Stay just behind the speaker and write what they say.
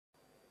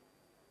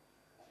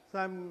So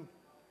I'm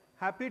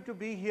happy to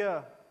be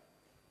here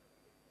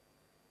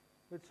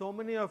with so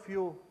many of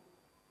you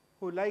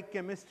who like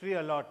chemistry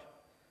a lot.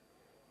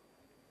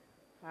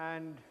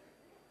 And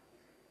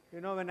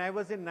you know, when I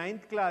was in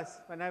 9th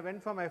class, when I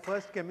went for my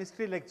first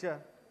chemistry lecture,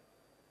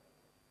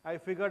 I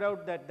figured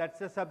out that that's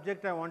the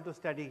subject I want to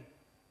study.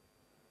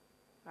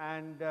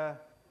 And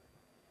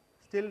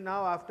still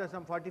now, after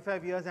some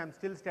 45 years, I'm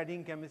still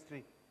studying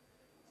chemistry.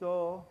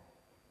 So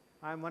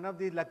I'm one of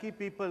the lucky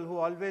people who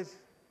always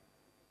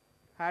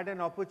had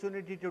an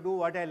opportunity to do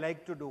what I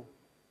like to do.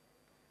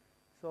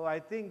 So I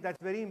think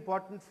that's very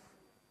important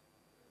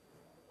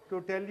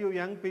to tell you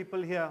young people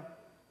here.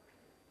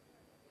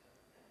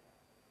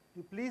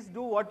 You please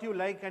do what you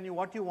like and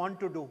what you want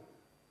to do.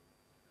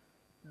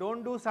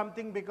 Don't do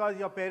something because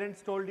your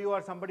parents told you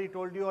or somebody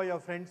told you or your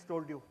friends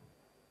told you.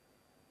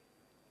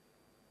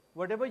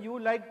 Whatever you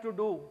like to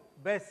do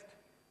best,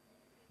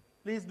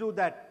 please do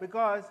that,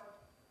 because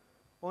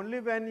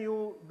only when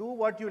you do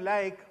what you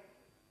like,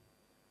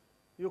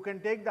 you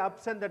can take the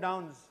ups and the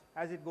downs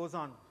as it goes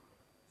on.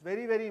 It's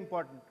very, very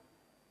important.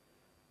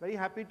 Very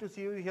happy to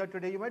see you here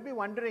today. You might be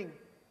wondering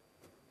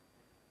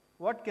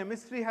what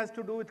chemistry has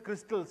to do with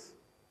crystals.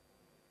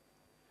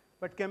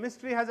 But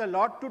chemistry has a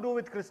lot to do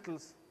with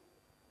crystals.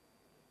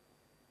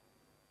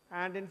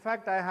 And in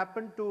fact, I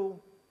happen to,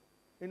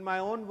 in my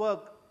own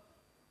work,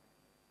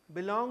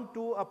 belong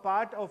to a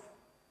part of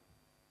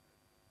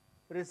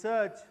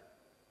research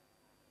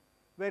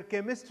where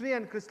chemistry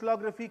and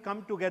crystallography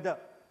come together.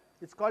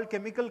 It's called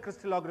chemical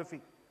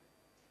crystallography.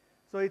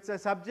 So it's a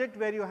subject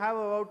where you have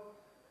about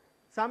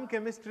some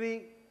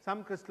chemistry,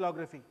 some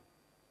crystallography.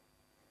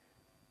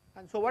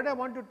 And so what I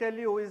want to tell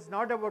you is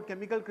not about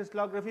chemical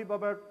crystallography, but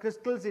about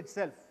crystals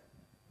itself.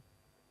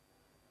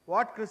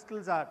 What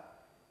crystals are.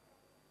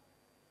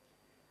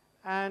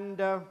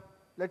 And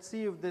let's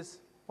see if this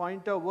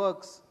pointer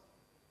works.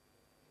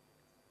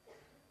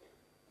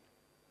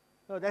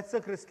 So that's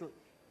the crystal.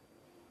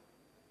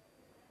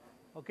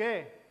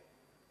 Okay.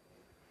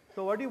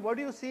 So what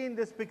do you see in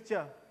this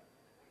picture?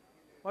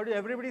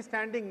 Everybody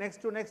standing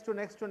next to next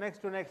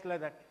like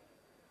that.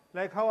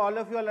 Like how all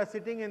of you all are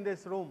sitting in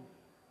this room.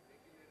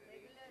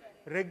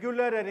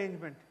 Regular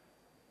arrangement.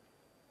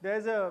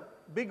 There's a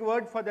big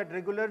word for that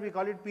regular, we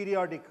call it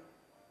periodic.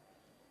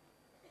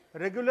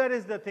 Regular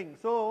is the thing.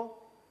 So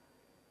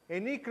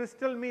any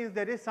crystal means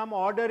there is some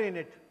order in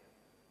it.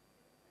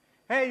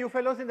 Hey, you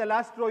fellows in the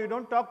last row, you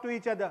don't talk to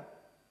each other.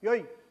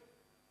 Yoi.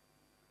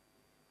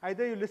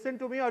 Either you listen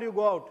to me or you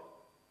go out.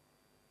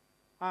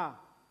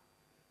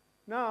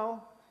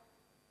 Now,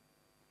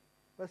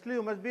 firstly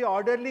you must be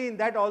orderly in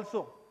that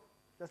also.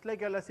 Just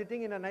like you are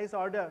sitting in a nice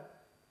order.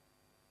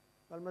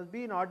 You must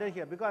be in order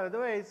here, because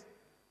otherwise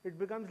it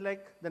becomes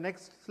like the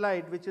next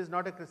slide, which is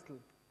not a crystal.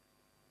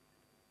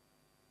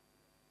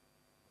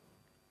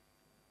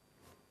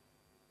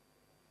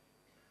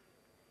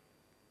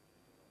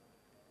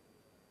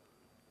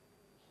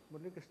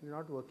 Murli Krishna is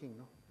not working,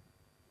 no?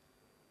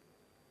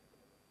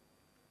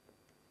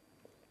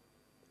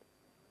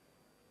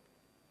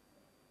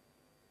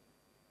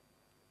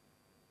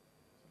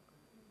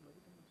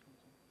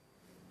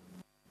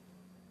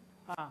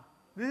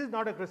 This is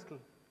not a crystal.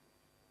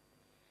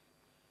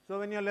 So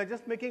when you are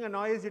just making a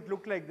noise, it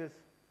looks like this.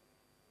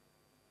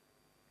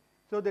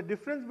 So the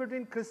difference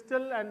between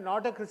crystal and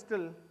not a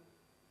crystal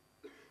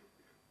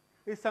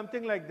is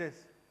something like this.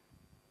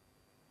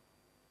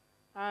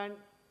 And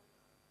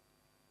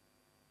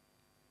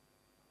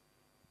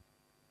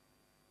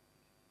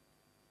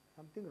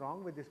something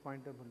wrong with this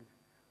pointer.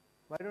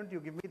 Why don't you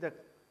give me the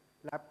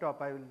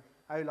laptop? I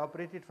will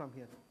operate it from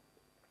here.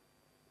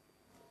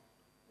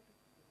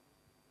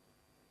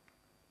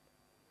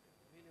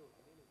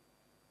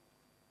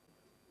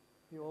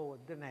 Oh,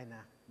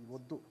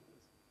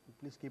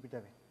 please keep it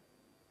away.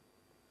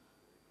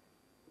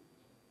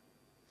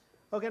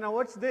 Okay, now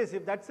what's this?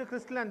 If that's a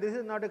crystal and this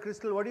is not a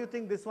crystal, what do you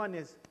think this one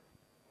is?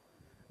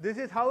 This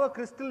is how a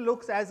crystal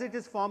looks as it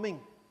is forming.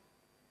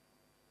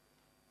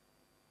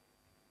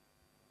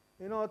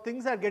 You know,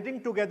 things are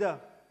getting together.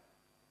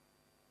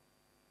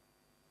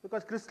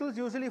 Because crystals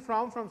usually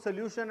form from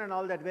solution and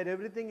all that, where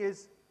everything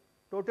is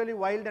totally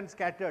wild and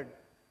scattered.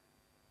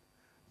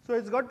 So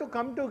it's got to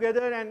come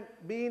together and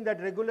be in that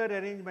regular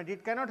arrangement.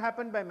 It cannot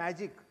happen by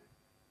magic.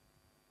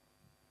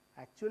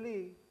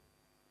 Actually,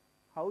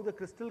 how the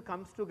crystal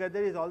comes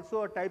together is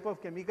also a type of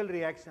chemical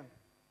reaction.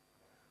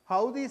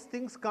 How these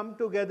things come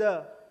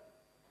together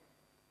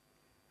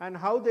and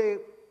how they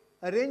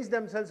arrange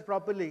themselves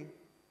properly.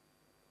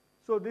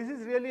 So this is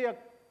really a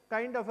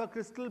kind of a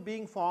crystal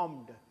being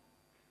formed.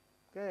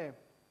 Okay.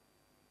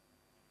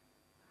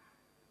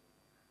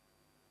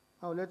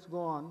 Now let's go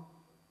on.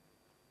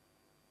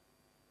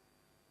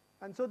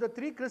 And so the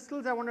three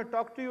crystals I want to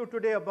talk to you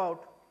today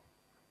about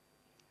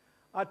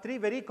are three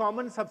very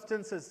common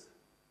substances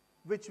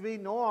which we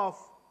know of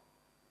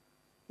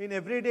in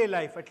everyday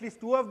life. At least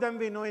two of them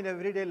we know in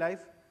everyday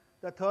life.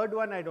 The third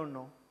one I don't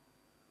know.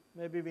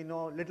 Maybe we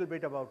know a little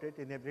bit about it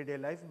in everyday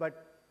life,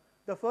 but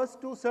the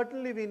first two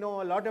certainly we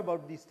know a lot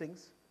about these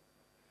things.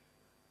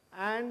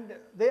 and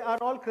they are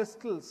all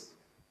crystals.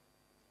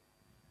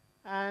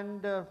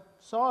 And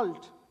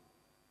salt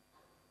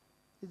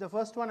is the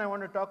first one I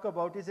want to talk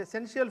about. It's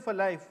essential for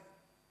life.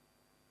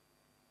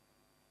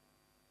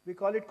 We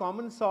call it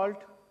common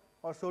salt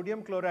or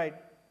sodium chloride.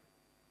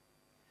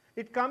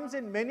 It comes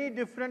in many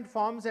different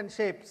forms and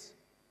shapes.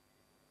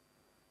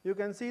 You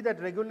can see that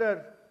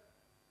regular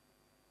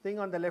thing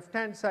on the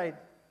left-hand side.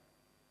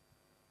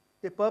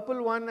 The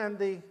purple one and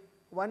the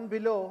one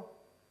below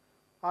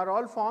are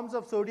all forms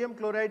of sodium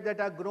chloride that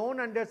are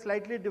grown under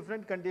slightly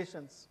different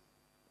conditions.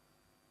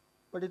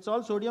 But it's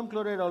all sodium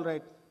chloride, all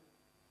right.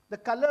 The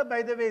color,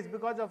 by the way, is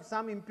because of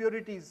some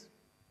impurities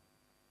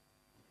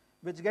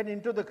which get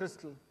into the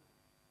crystal.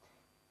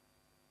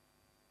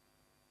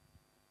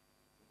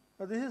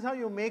 Now, this is how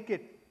you make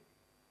it.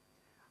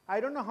 I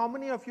don't know how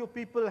many of you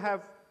people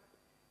have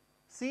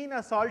seen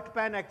a salt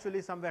pan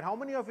actually somewhere. How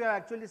many of you have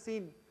actually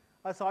seen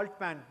a salt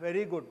pan?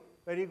 Very good,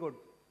 very good.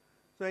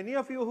 So any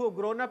of you who have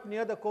grown up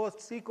near the coast,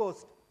 sea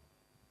coast,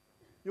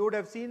 you would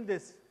have seen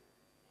this.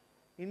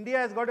 India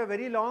has got a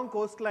very long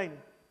coastline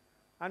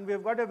and we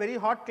have got a very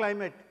hot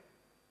climate.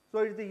 So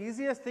it's the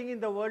easiest thing in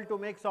the world to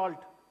make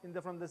salt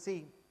from the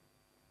sea.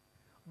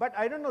 But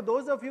I don't know,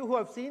 those of you who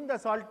have seen the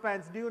salt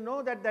pans, do you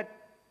know that that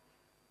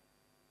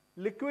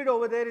liquid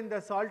over there in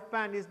the salt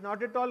pan is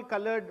not at all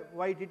colored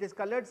white. It is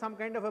colored some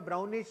kind of a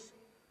brownish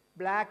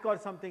black or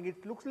something.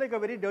 It looks like a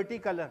very dirty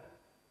color.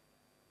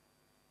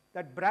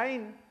 That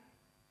brine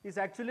is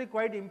actually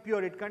quite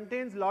impure. It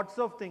contains lots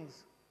of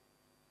things.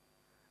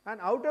 And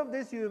out of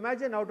this, you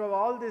imagine, out of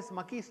all this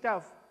mucky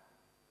stuff,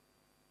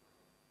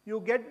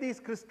 you get these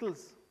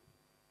crystals,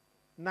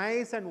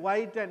 nice and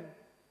white and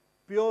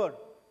pure.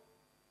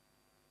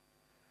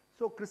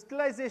 So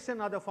crystallization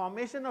or the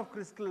formation of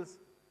crystals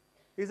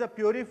is a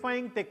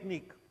purifying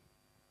technique.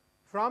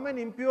 From an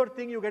impure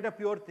thing, you get a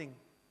pure thing.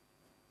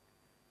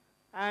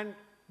 And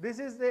this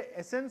is the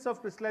essence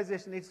of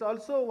crystallization. It's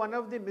also one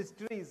of the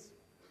mysteries.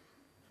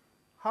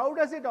 How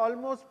does it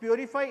almost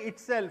purify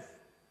itself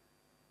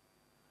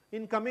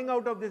in coming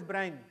out of this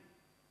brine?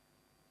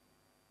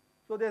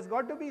 So there's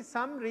got to be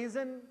some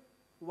reason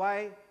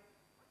why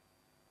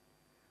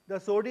the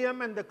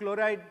sodium and the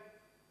chloride,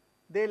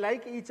 they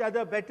like each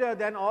other better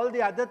than all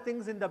the other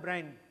things in the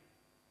brine.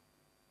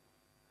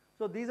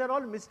 So these are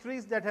all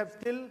mysteries that have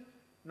still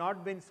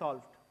not been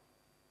solved.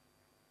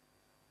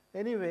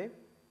 Anyway,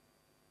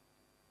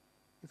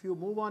 if you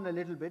move on a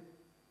little bit,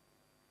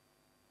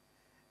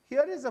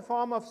 here is a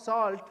form of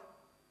salt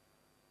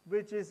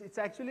which is, it's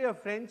actually a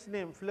French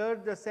name. Fleur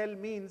de sel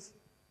means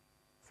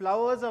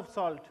flowers of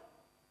salt.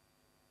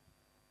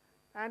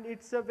 And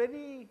it's a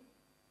very,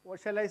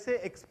 what shall I say,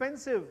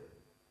 expensive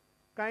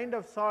kind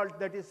of salt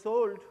that is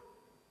sold,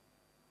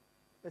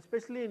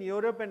 especially in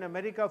Europe and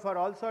America, for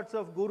all sorts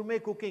of gourmet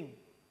cooking.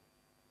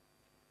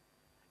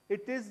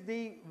 It is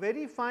the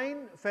very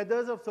fine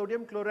feathers of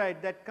sodium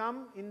chloride that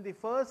come in the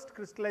first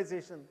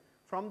crystallization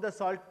from the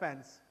salt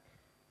pans.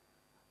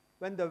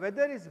 When the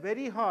weather is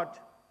very hot,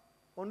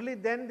 only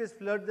then this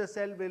fleur de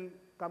sel will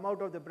come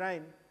out of the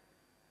brine,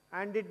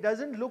 and it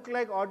doesn't look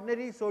like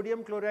ordinary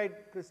sodium chloride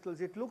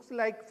crystals. It looks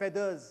like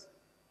feathers.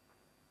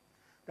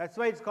 That's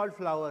why it's called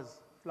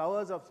flowers,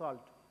 flowers of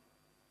salt.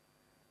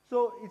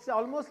 So it's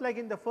almost like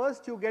in the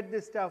first you get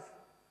this stuff,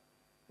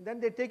 then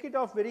they take it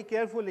off very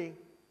carefully,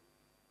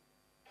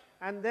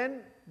 and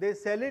then they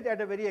sell it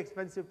at a very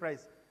expensive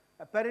price.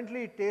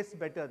 Apparently it tastes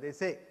better, they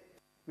say.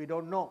 We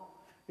don't know.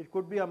 It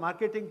could be a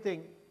marketing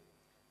thing.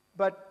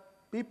 But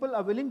people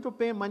are willing to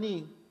pay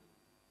money,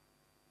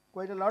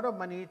 quite a lot of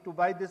money, to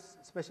buy this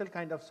special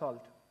kind of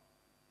salt.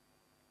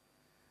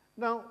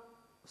 Now,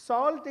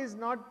 salt is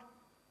not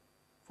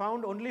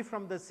found only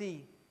from the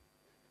sea.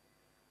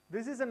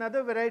 This is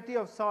another variety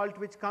of salt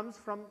which comes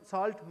from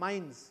salt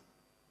mines.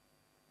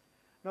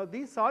 Now,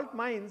 these salt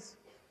mines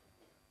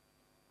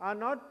are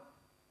not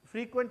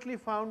frequently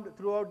found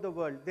throughout the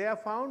world. They are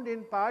found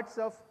in parts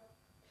of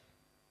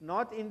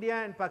North India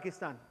and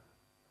Pakistan.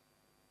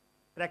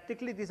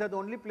 Practically, these are the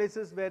only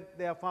places where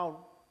they are found.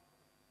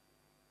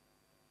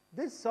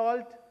 This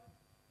salt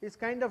is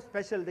kind of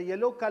special. The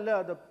yellow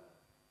color, the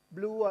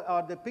blue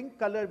or the pink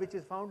color which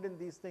is found in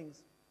these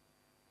things,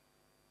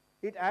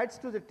 it adds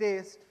to the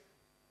taste.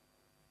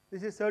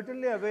 This is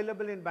certainly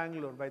available in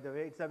Bangalore, by the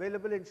way. It's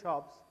available in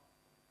shops.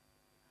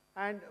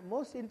 And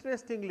most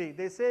interestingly,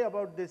 they say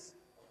about this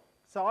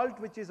salt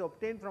which is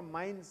obtained from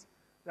mines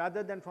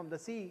rather than from the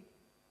sea,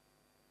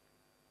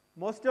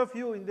 most of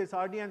you in this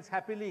audience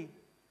happily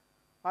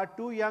are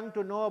too young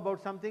to know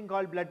about something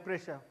called blood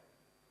pressure.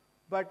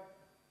 But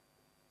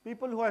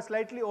people who are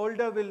slightly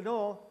older will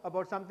know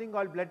about something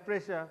called blood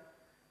pressure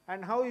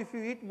and how if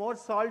you eat more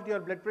salt,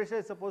 your blood pressure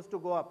is supposed to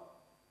go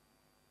up,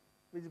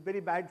 which is very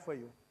bad for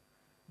you.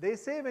 They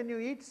say when you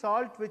eat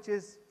salt which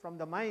is from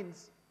the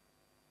mines,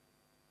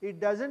 it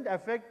doesn't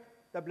affect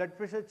the blood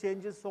pressure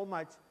changes so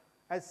much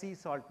as sea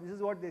salt. This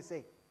is what they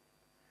say.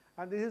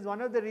 And this is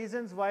one of the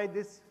reasons why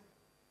this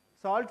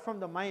salt from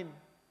the mine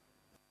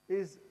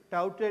is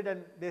touted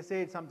and they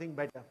say it's something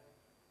better.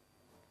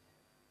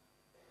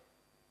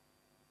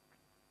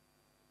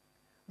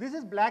 This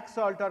is black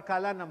salt or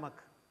kala namak.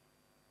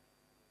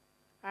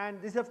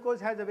 And this of course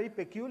has a very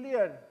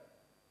peculiar,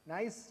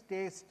 nice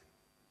taste,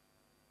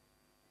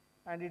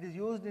 and it is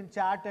used in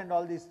chaat and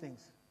all these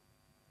things.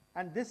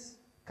 And this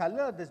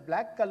color, this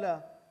black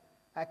color,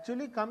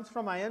 actually comes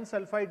from iron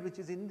sulfide which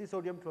is in the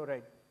sodium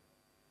chloride.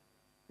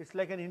 It's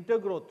like an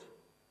intergrowth,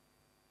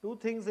 two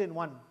things in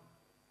one.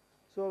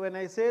 So when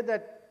I say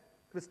that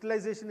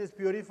crystallization is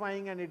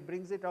purifying and it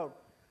brings it out,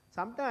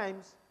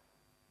 sometimes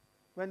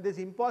when this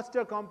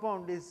imposter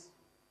compound is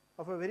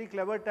of a very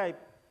clever type,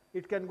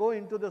 it can go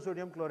into the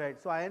sodium chloride.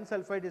 So iron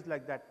sulfide is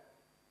like that.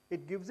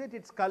 It gives it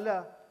its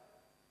color,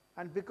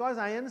 and because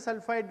iron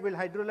sulfide will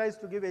hydrolyze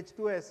to give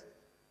H2S,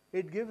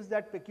 it gives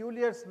that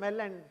peculiar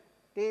smell and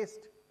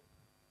taste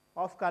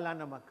of kala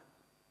namak.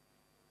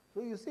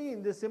 So you see,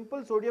 in this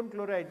simple sodium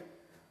chloride,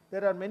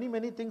 there are many,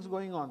 many things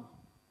going on.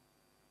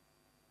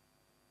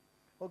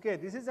 Okay,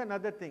 this is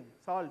another thing,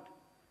 salt.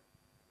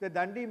 The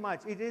Dandi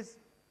March,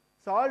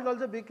 salt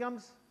also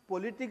becomes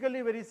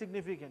politically very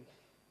significant.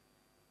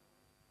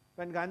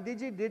 When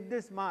Gandhiji did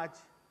this march,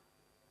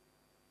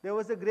 there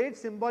was a great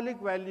symbolic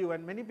value,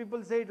 and many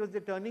people say it was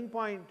the turning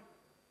point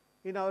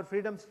in our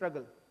freedom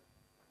struggle.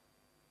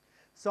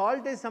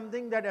 Salt is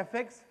something that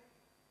affects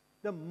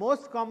the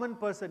most common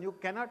person. You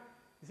cannot,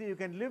 you see, you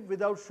can live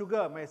without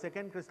sugar, my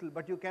second crystal,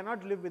 but you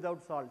cannot live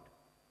without salt.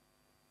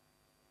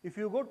 If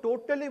you go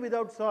totally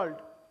without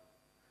salt,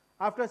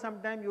 after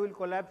some time you will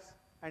collapse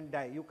and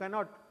die. You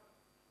cannot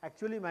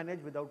actually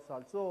manage without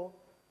salt. So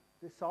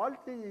the salt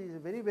is a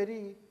very,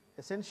 very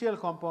essential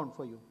compound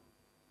for you.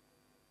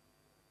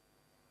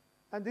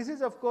 And this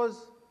is of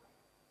course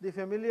the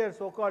familiar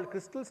so-called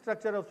crystal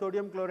structure of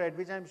sodium chloride,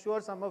 which I am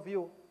sure some of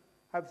you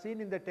have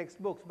seen in the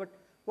textbooks. But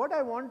what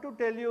I want to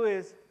tell you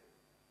is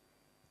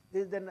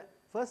the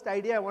first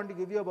idea I want to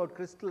give you about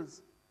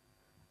crystals.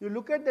 You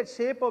look at the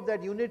shape of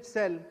that unit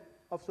cell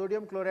of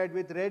sodium chloride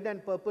with red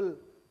and purple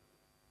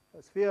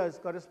spheres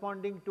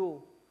corresponding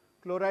to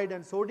chloride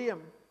and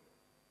sodium.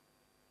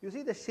 You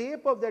see, the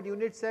shape of that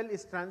unit cell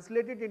is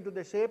translated into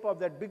the shape of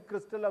that big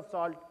crystal of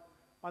salt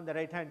on the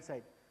right hand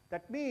side.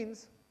 That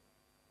means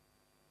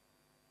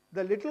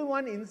the little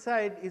one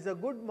inside is a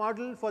good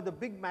model for the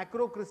big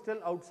macro crystal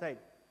outside.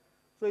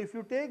 So if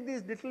you take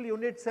these little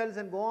unit cells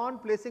and go on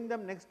placing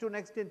them next to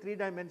next in 3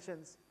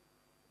 dimensions,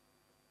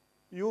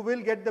 you will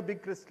get the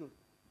big crystal.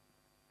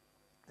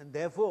 And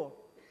therefore,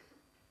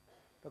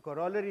 the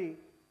corollary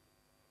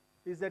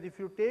is that if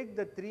you take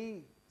the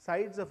 3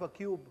 sides of a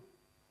cube,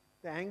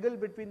 the angle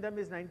between them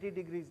is 90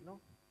 degrees, no?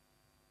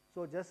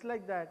 So just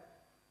like that,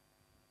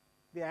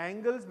 the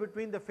angles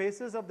between the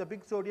faces of the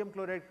big sodium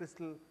chloride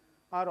crystal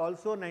are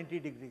also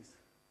 90 degrees.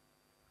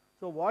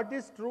 So what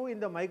is true in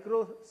the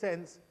micro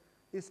sense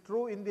is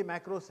true in the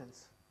macro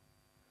sense.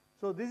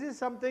 So this is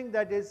something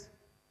that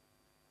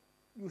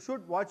you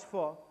should watch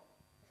for,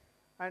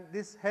 and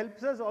this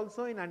helps us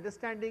also in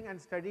understanding and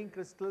studying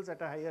crystals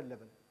at a higher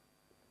level.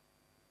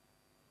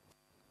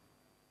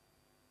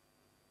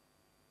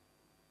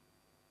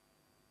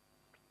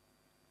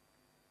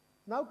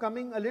 Now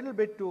coming a little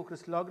bit to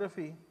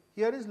crystallography,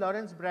 here is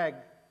Lawrence Bragg,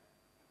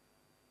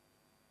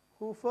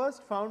 who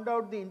first found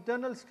out the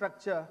internal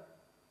structure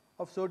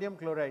of sodium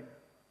chloride.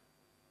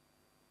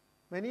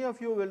 Many of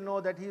you will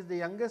know that he is the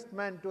youngest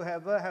man to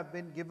ever have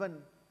been given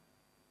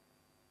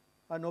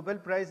a Nobel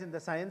Prize in the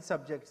science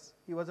subjects.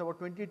 He was about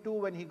 22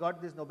 when he got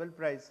this Nobel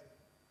Prize.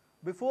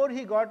 Before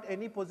he got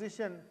any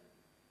position,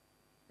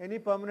 any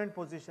permanent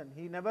position,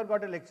 he never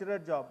got a lecturer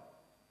job,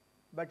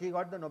 but he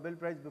got the Nobel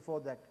Prize before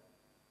that.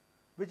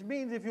 Which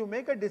means if you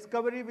make a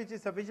discovery which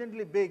is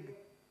sufficiently big,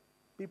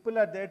 people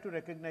are there to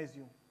recognize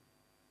you.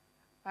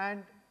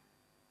 And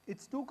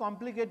it's too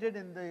complicated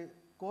in the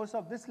course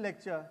of this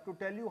lecture to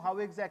tell you how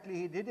exactly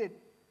he did it,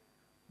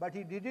 but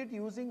he did it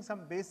using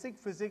some basic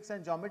physics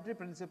and geometry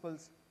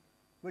principles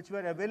which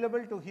were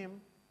available to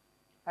him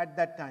at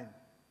that time.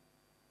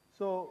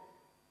 So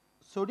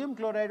sodium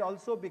chloride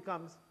also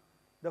becomes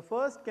the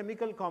first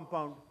chemical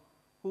compound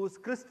whose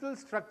crystal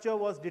structure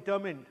was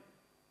determined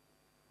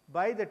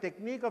by the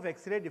technique of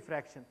X-ray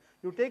diffraction.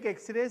 You take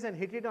X-rays and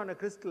hit it on a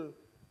crystal,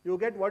 you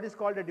get what is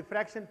called a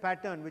diffraction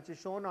pattern, which is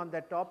shown on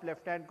that top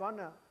left-hand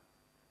corner.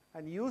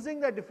 And using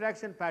that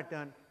diffraction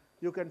pattern,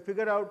 you can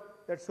figure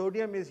out that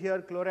sodium is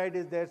here, chloride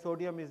is there,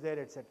 sodium is there,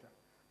 etc.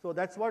 So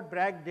that's what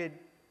Bragg did,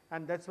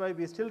 and that's why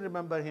we still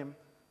remember him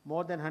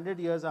more than 100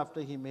 years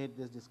after he made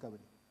this discovery.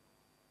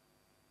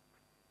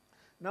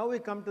 Now we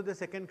come to the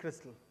second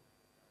crystal,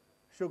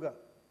 sugar.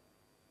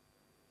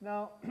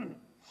 Now,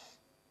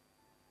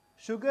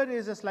 sugar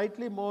is a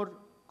slightly more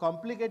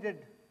complicated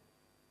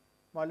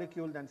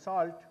molecule than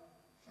salt.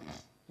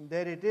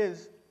 There it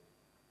is,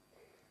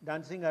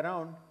 dancing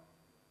around.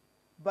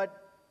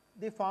 But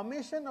the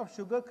formation of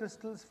sugar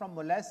crystals from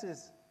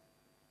molasses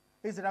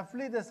is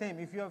roughly the same.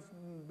 If you have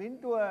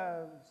been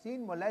to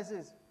seen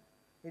molasses,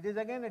 it is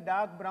again a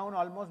dark brown,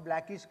 almost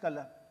blackish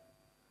color.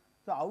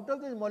 So out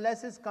of this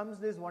molasses comes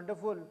this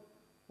wonderful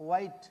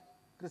white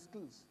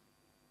crystals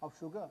of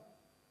sugar.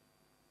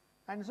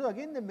 And so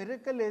again the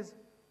miracle is,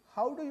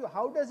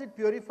 how does it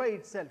purify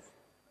itself?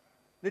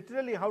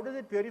 Literally, how does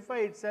it purify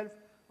itself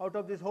out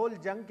of this whole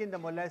junk in the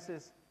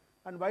molasses?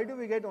 And why do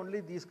we get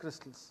only these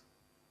crystals?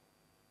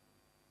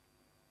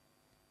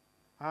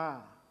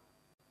 Now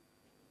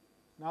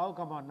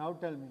come on, now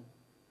tell me.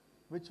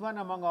 Which one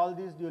among all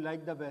these do you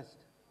like the best?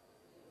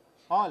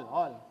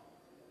 All.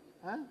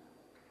 Huh?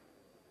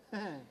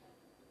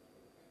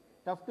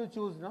 Tough to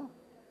choose, no?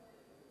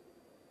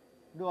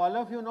 Do all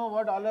of you know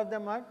what all of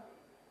them are?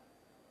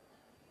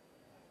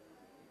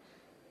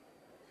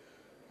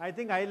 I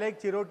think I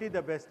like Chiroti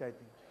the best, I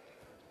think.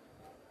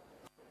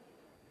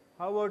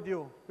 How about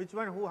you? Which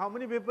one? How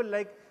many people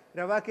like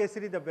Rava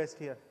Kesari the best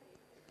here?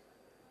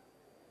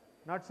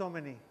 Not so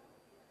many.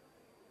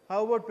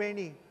 How about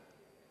Peni?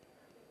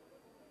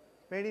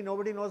 Peni,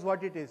 nobody knows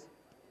what it is.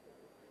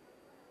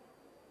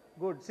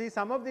 Good. See,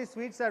 some of these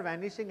sweets are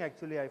vanishing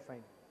actually, I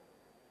find.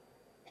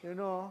 You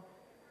know,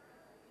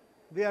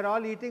 we are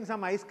all eating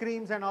some ice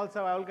creams and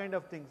also all kind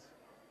of things.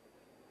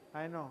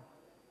 I know.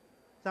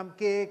 Some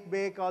cake,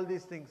 bake, all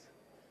these things.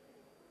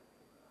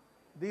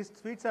 These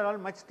sweets are all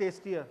much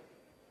tastier.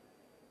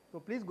 So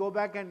please go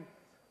back and,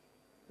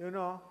 you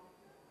know,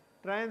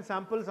 try and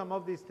sample some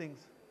of these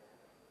things.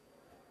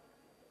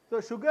 So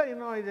sugar, you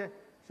know,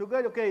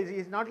 sugar, okay,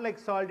 is not like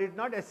salt, it's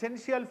not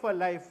essential for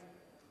life,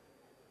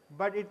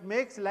 but it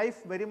makes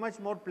life very much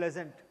more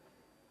pleasant.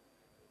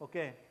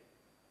 Okay.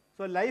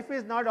 So life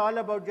is not all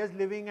about just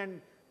living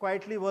and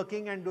quietly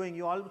working and doing.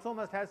 You also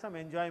must have some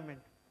enjoyment.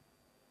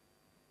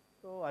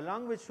 So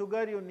along with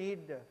sugar, you need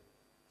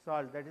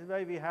salt. That is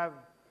why we have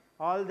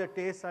all the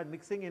tastes are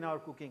mixing in our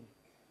cooking.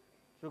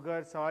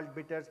 Sugar, salt,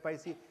 bitter,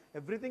 spicy,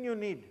 everything you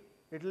need,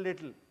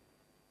 little,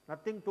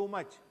 nothing too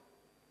much.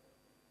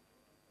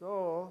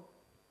 So,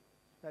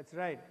 that's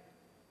right.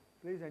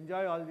 Please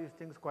enjoy all these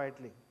things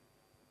quietly.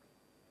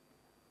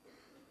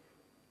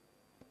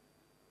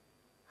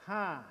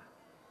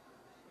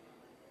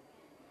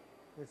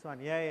 This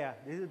one, yeah,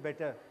 this is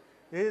better.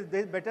 This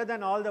is better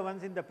than all the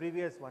ones in the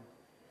previous one.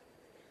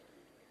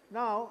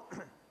 Now,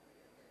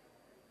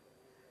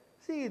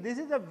 see, this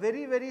is a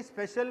very, very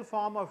special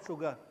form of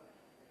sugar.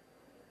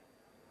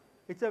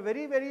 It's a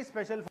very, very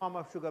special form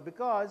of sugar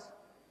because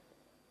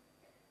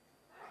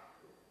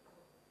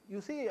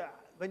you see,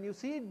 when you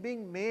see it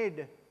being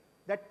made,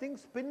 that thing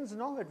spins,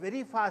 no,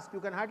 very fast. You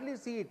can hardly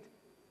see it.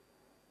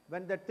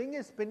 When that thing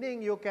is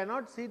spinning, you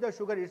cannot see the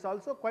sugar. It's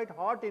also quite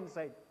hot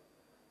inside.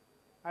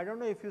 I don't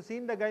know if you've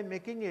seen the guy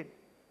making it.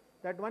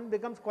 That one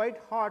becomes quite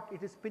hot.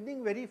 It is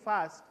spinning very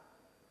fast.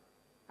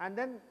 And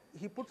then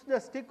he puts the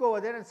stick over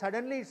there and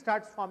suddenly it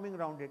starts forming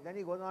around it. Then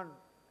he goes on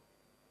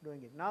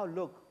doing it. Now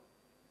look.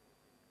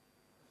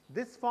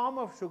 This form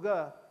of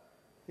sugar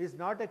is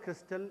not a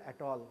crystal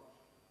at all.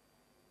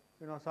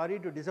 You know, sorry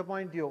to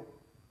disappoint you,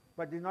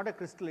 but it is not a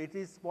crystal. It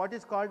is what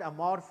is called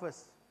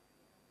amorphous.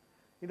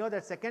 You know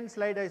that second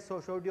slide I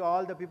showed you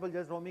all the people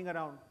just roaming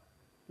around,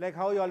 like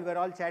how you all were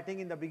all chatting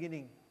in the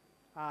beginning,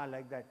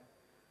 like that.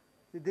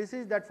 See, this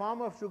is that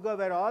form of sugar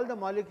where all the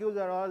molecules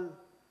are all,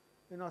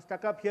 you know,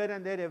 stuck up here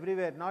and there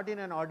everywhere, not in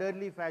an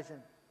orderly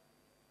fashion.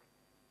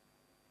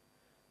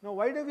 Now,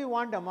 why do we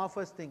want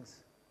amorphous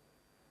things?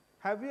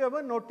 Have you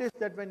ever noticed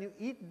that when you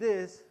eat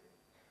this,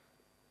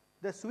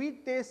 the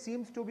sweet taste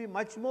seems to be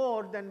much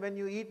more than when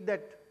you eat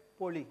that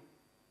poli?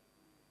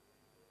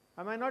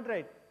 Am I not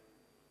right?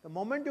 The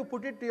moment you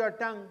put it to your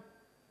tongue,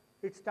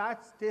 it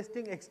starts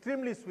tasting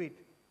extremely sweet.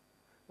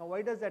 Now,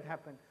 why does that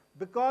happen?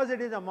 Because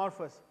it is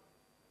amorphous.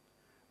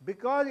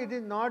 Because it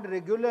is not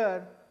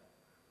regular,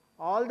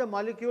 all the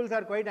molecules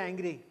are quite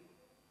angry.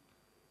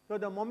 So,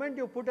 the moment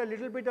you put a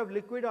little bit of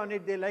liquid on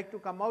it, they like to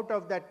come out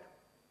of that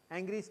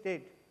angry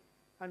state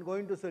and go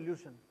into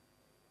solution.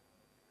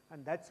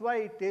 And that's why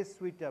it tastes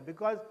sweeter,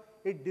 because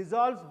it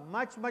dissolves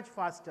much, much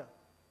faster.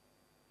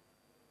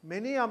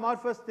 Many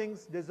amorphous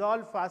things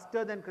dissolve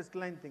faster than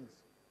crystalline things.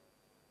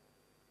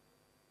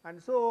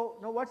 And so,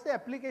 now what's the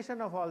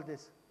application of all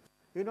this?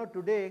 You know,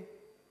 today,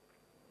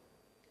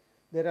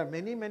 there are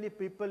many, many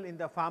people in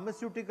the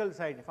pharmaceutical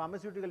side,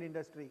 pharmaceutical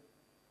industry,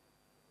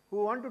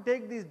 who want to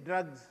take these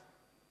drugs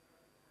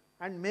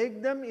and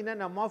make them in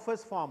an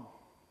amorphous form.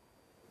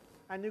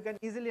 And you can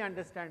easily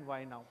understand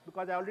why now,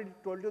 because I already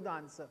told you the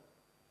answer.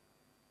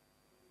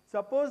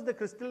 Suppose the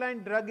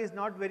crystalline drug is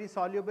not very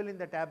soluble in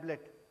the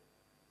tablet.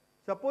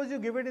 Suppose you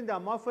give it in the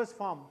amorphous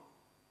form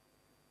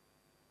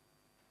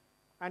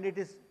and it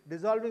is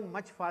dissolving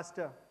much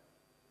faster.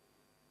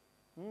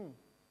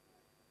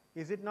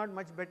 Is it not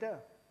much better?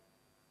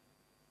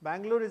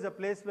 Bangalore is a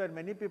place where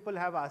many people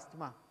have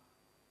asthma,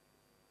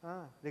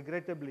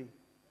 regrettably.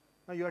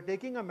 Now you are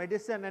taking a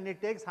medicine and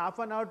it takes half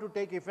an hour to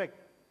take effect.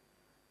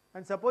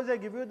 And suppose I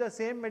give you the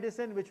same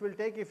medicine which will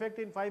take effect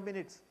in 5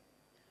 minutes.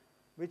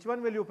 Which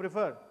one will you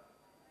prefer?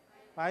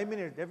 5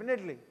 minutes,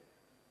 definitely.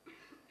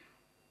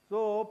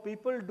 So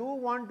people do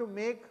want to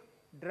make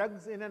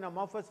drugs in an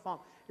amorphous form.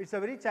 It's a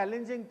very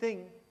challenging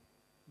thing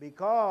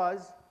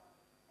because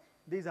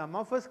these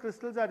amorphous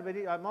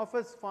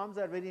forms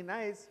are very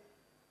nice,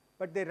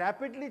 but they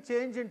rapidly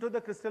change into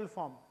the crystal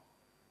form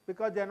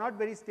because they are not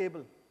very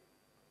stable.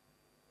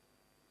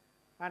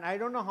 And I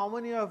don't know how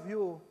many of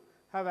you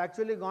have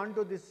actually gone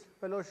to this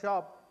fellow's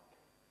shop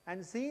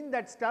and seen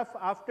that stuff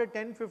after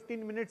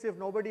 10-15 minutes if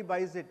nobody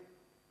buys it?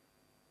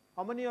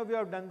 How many of you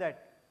have done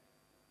that?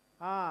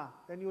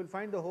 Then you will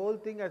find the whole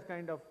thing has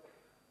kind of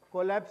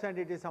collapsed and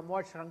it is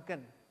somewhat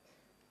shrunken.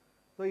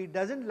 So it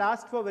doesn't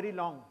last for very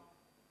long.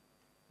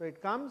 So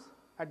it comes,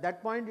 at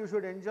that point you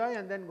should enjoy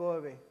and then go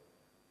away.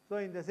 So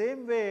in the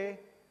same way,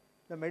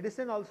 the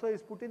medicine also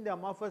is put in the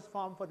amorphous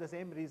form for the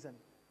same reason.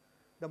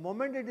 The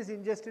moment it is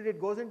ingested, it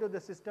goes into the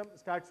system,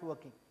 starts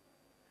working.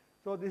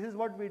 So this is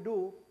what we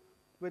do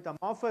with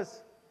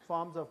amorphous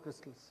forms of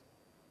crystals.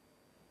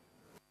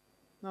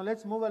 Now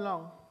let's move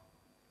along.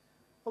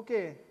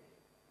 Okay,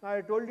 now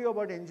I told you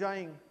about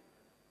enjoying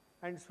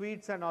and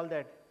sweets and all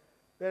that.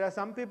 There are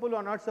some people who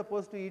are not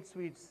supposed to eat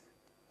sweets.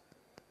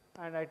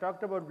 And I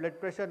talked about blood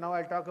pressure, now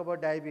I'll talk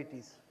about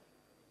diabetes.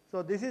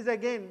 So this is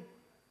again,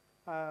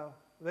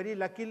 very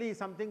luckily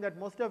something that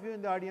most of you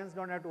in the audience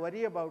don't have to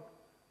worry about.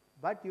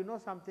 But you know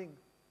something,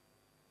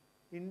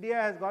 India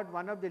has got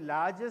one of the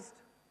largest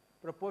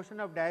proportion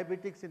of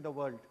diabetics in the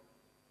world.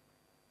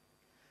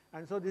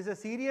 And so this is a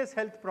serious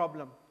health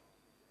problem.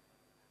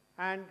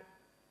 And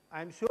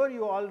I'm sure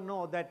you all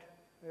know that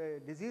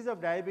disease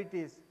of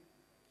diabetes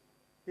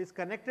is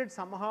connected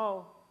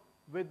somehow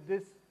with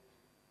this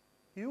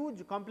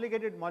huge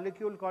complicated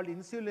molecule called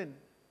insulin.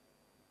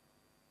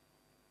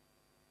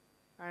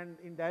 And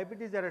in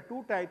diabetes there are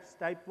two types,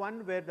 type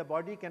 1 where the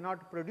body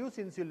cannot produce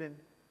insulin,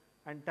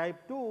 and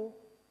type 2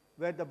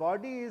 where the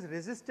body is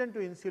resistant to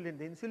insulin.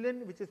 The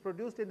insulin which is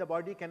produced in the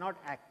body cannot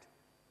act.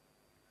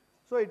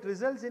 So it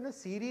results in a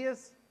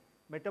serious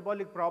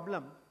metabolic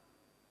problem,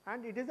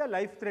 and it is a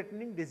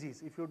life-threatening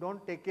disease if you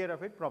don't take care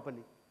of it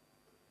properly.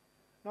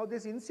 Now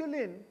this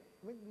insulin,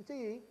 you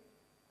see,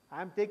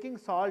 I am taking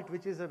salt,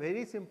 which is a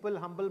very simple,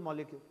 humble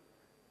molecule.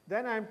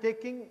 Then I am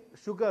taking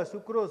sugar,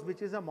 sucrose,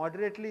 which is a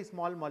moderately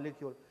small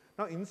molecule.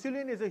 Now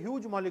insulin is a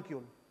huge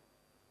molecule,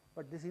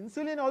 but this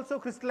insulin also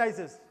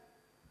crystallizes.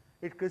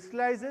 It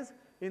crystallizes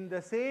in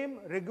the same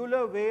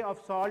regular way of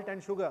salt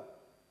and sugar.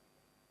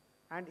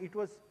 And it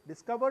was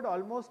discovered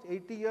almost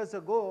 80 years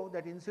ago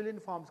that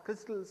insulin forms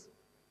crystals,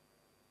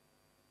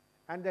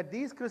 and that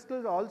these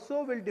crystals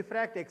also will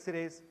diffract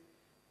X-rays.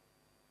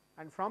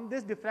 And from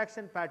this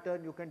diffraction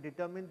pattern, you can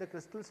determine the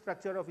crystal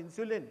structure of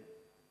insulin.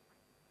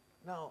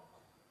 Now,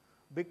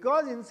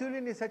 because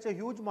insulin is such a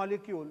huge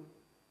molecule,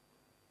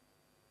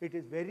 it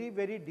is very,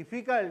 very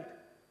difficult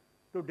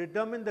to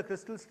determine the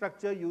crystal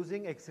structure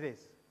using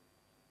X-rays.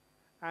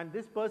 And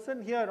this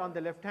person here on the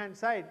left-hand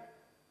side,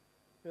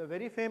 a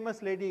very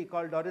famous lady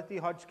called Dorothy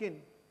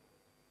Hodgkin,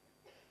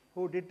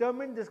 who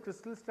determined this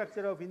crystal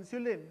structure of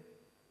insulin.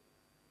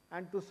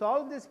 And to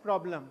solve this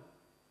problem,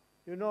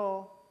 you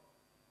know,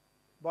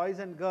 boys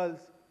and girls,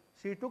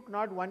 she took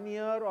not 1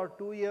 year or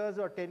 2 years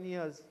or 10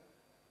 years,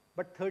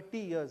 but 30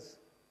 years.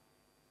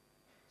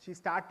 She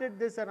started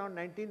this around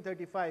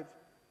 1935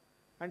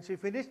 and she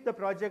finished the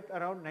project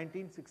around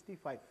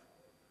 1965.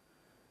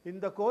 In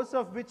the course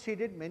of which she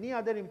did many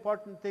other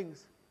important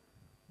things,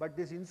 but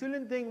this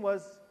insulin thing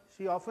was,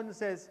 she often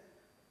says,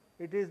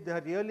 it is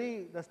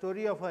really the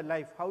story of her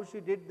life, how she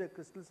did the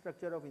crystal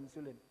structure of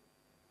insulin.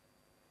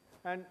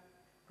 And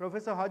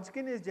Professor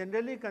Hodgkin is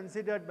generally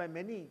considered by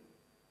many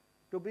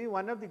to be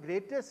one of the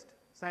greatest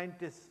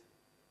scientists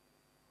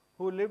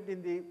who lived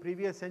in the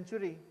previous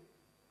century.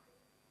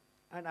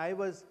 And I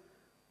was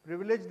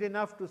privileged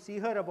enough to see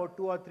her about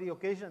 2 or 3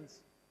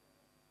 occasions.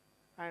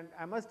 And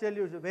I must tell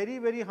you, she's a very,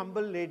 very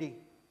humble lady.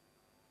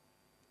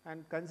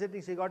 And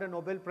considering she got a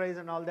Nobel Prize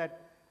and all that,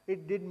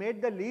 it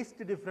made the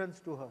least difference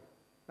to her,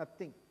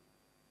 nothing.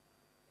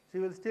 She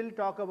will still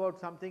talk about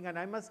something, and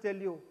I must tell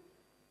you,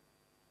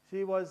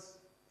 she was,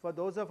 for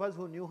those of us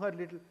who knew her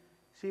little,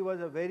 she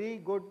was a very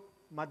good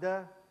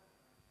mother,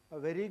 a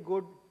very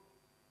good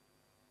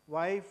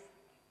wife,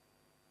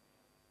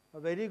 a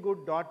very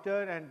good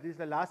daughter, and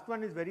the last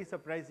one is very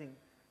surprising.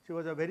 She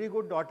was a very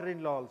good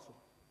daughter-in-law also.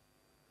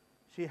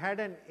 She had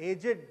an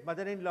aged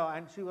mother-in-law,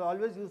 and she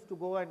always used to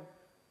go and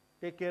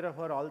take care of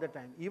her all the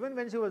time. Even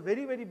when she was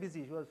very, very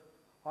busy, she was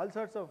all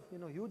sorts of,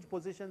 huge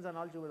positions and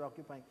all she was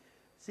occupying.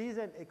 She is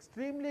an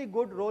extremely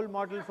good role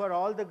model for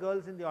all the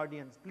girls in the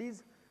audience.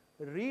 Please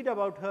read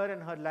about her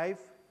and her life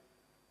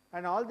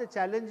and all the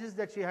challenges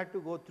that she had to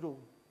go through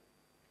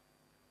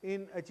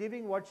in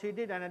achieving what she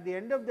did. And at the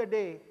end of the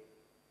day,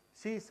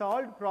 she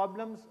solved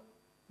problems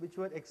which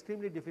were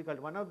extremely difficult.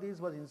 One of these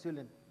was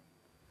insulin.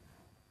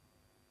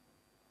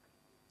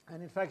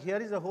 And in fact, here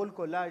is a whole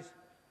collage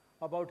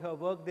about her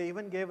work. They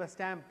even gave a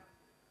stamp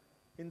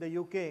in the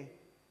UK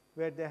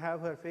where they have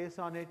her face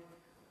on it.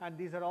 And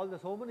these are all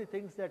so many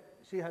things that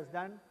she has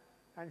done.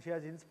 And she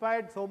has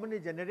inspired so many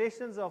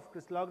generations of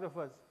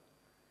crystallographers.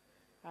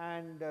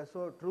 And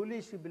so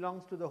truly she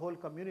belongs to the whole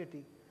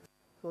community.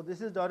 So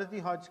this is Dorothy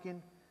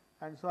Hodgkin.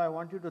 And so I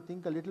want you to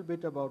think a little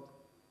bit about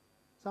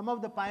some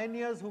of the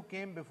pioneers who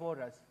came before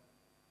us.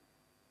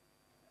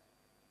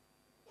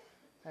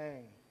 Hey.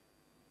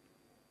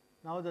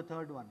 Now the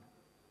third one.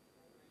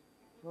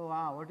 Oh,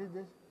 wow, what is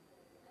this?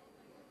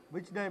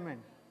 Which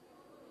diamond?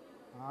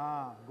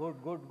 Good,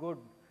 good, good.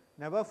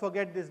 Never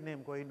forget this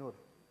name, Kohinoor.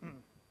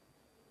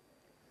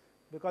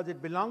 Because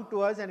it belonged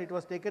to us and it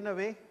was taken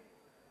away.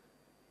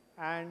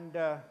 And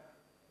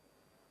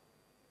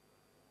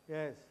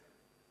yes,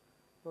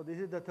 so this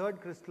is the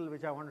third crystal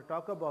which I want to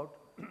talk about.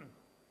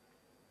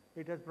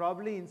 It has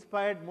probably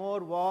inspired more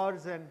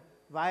wars and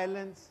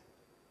violence,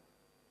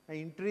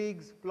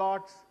 intrigues,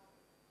 plots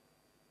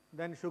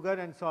than sugar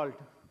and salt.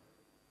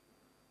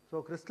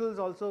 So crystals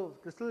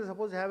is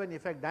supposed to have an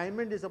effect.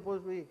 Diamond is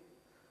supposed to be,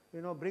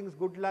 brings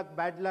good luck,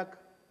 bad luck.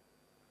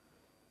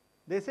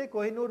 They say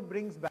Kohinoor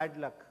brings bad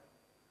luck.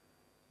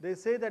 They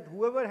say that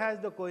whoever has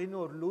the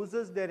Kohinoor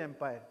loses their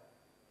empire.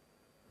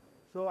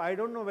 So I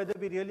don't know whether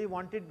we really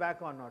want it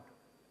back or not.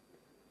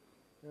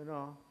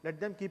 Let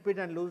them keep it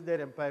and lose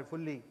their empire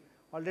fully.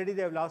 Already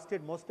they have lost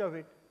it, most of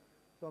it.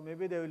 So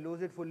maybe they will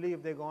lose it fully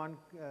if they go on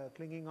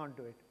clinging on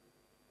to it.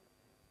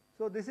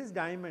 So this is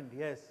diamond,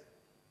 yes.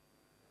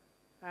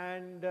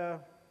 And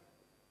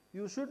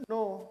you should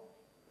know,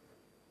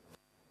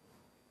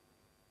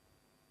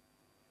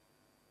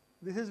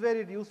 this is where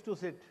it used to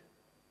sit,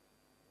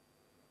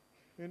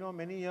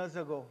 many years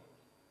ago.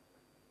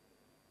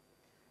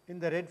 In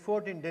the Red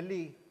Fort in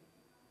Delhi,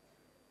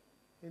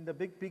 in the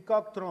big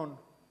peacock throne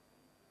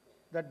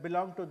that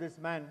belonged to this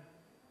man.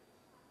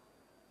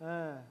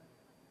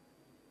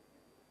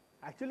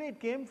 Actually, it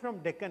came from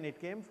Deccan,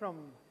 it came from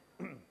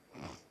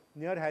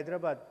near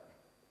Hyderabad.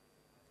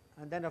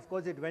 And then, of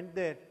course, it went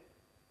there.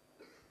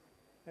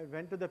 It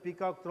went to the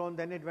peacock throne,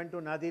 then it went to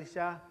Nadir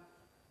Shah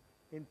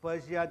in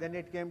Persia, then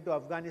it came to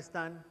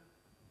Afghanistan.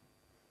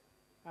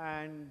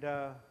 And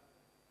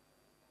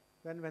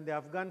then when the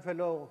Afghan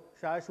fellow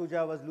Shah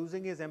Shuja was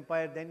losing his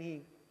empire, then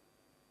he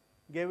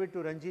gave it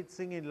to Ranjit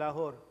Singh in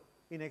Lahore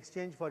in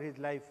exchange for his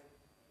life.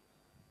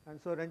 And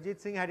so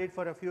Ranjit Singh had it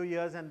for a few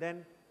years, and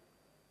then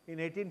in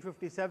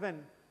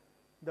 1857,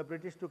 the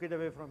British took it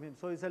away from him.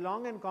 So it's a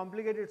long and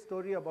complicated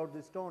story about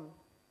this stone.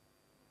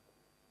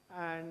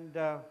 And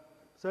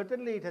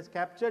certainly it has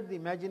captured the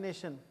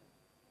imagination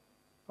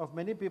of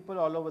many people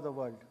all over the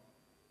world.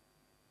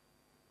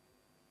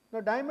 Now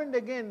diamond,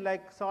 again,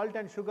 like salt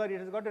and sugar, it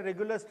has got a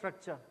regular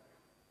structure,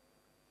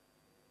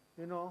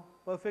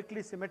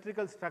 perfectly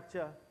symmetrical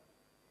structure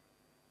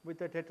with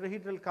a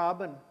tetrahedral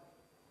carbon.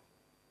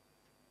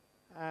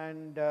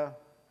 And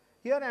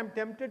here I am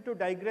tempted to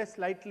digress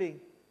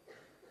slightly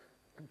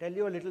and tell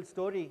you a little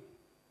story.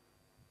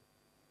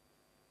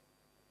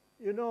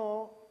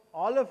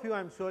 All of you, I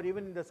am sure,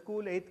 even in the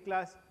school 8th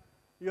class,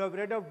 you have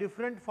read of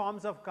different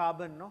forms of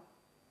carbon, no?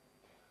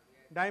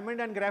 Diamond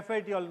and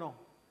graphite, you all know.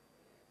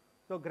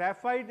 So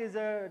graphite is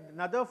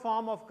another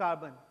form of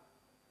carbon.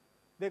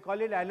 They call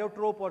it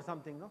allotrope or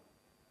something, no?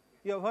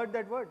 You have heard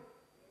that word?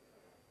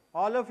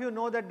 All of you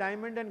know that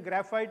diamond and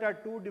graphite are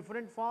two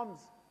different forms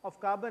of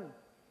carbon.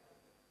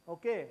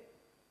 Okay.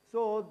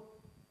 So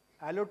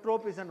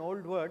allotrope is an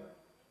old word.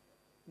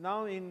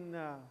 Now in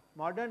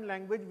modern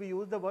language we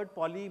use the word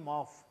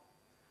polymorph.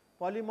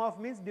 Polymorph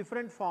means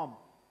different form,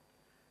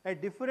 a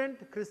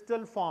different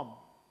crystal form.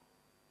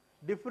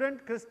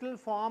 Different crystal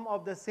form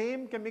of the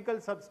same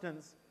chemical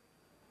substance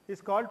is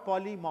called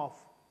polymorph.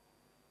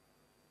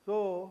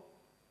 So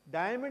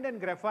diamond and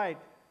graphite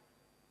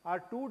are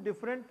two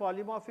different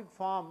polymorphic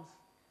forms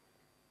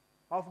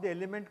of the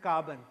element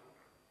carbon.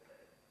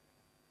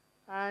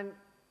 And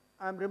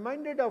I am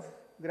reminded of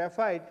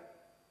graphite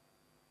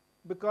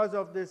because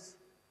of this,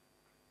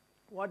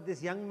 what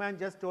this young man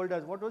just told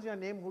us. What was your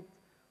name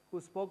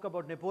who spoke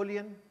about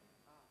Napoleon?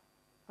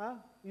 Huh?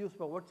 You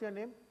spoke. What's your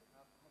name?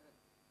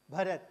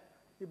 Bharat.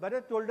 See,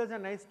 Bharat told us a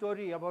nice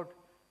story about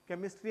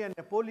chemistry and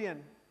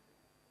Napoleon.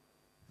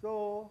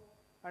 So,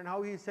 and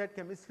how he said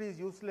chemistry is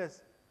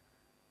useless.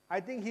 I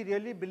think he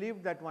really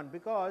believed that one,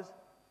 because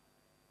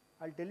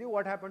I'll tell you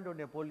what happened to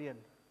Napoleon.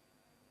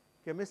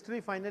 Chemistry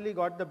finally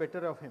got the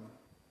better of him.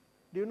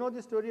 Do you know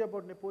the story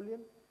about Napoleon?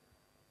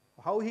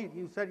 How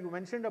you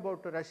mentioned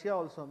about Russia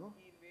also, no?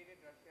 He invaded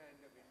Russia in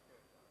the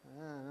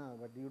winter. No,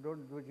 but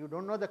you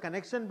don't know the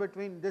connection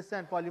between this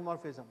and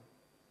polymorphism.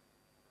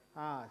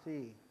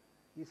 See,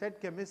 he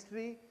said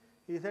chemistry,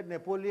 he said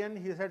Napoleon,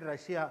 he said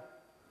Russia.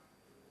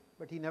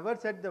 But he never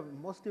said the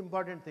most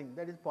important thing,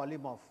 that is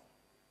polymorph.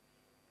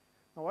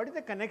 Now what is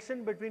the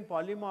connection between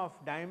polymorph,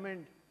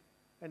 diamond,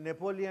 and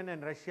Napoleon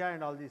and Russia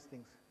and all these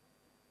things?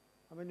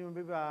 I mean, you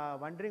may be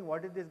wondering,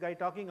 what is this guy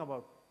talking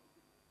about?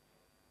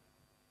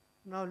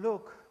 Now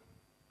look,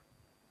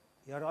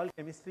 you are all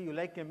chemistry, you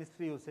like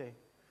chemistry, you say.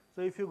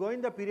 So if you go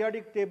in the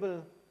periodic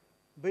table,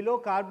 below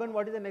carbon,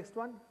 what is the next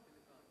one?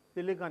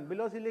 Silicon.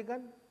 Below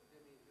silicon?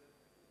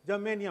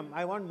 Germanium.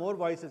 I want more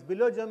voices.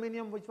 Below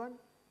germanium, which one?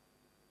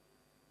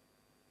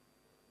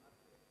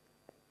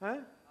 Huh?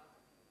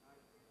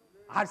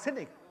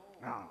 Arsenic.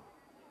 No.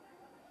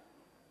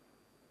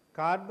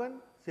 Carbon,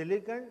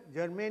 silicon,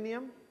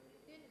 germanium.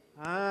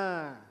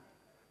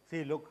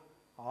 See, look,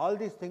 all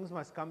these things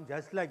must come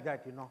just like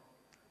that,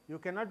 You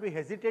cannot be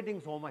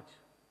hesitating so much.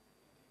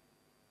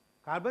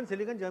 Carbon,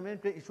 silicon,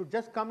 germanium, it should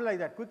just come like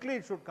that. Quickly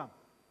it should come,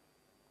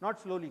 not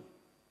slowly.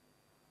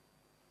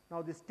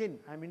 Now this tin,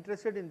 I am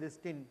interested in this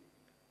tin.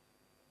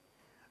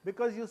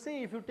 Because you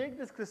see, if you take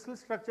this crystal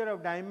structure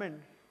of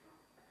diamond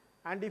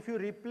and if you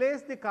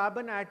replace the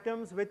carbon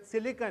atoms with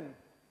silicon,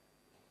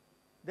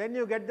 then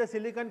you get the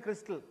silicon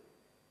crystal.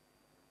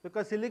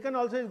 Because silicon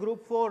also is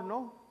group 4,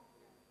 no?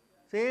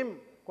 Same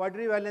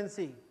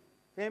quadrivalency,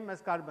 same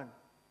as carbon.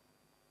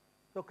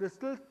 So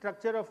crystal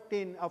structure of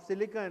tin, of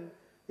silicon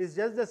is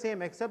just the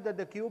same except that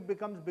the cube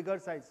becomes bigger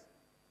size.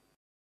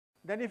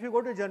 Then if you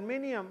go to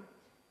germanium,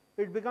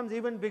 it becomes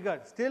even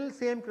bigger, still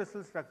same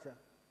crystal structure.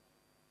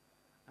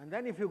 And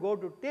then if you go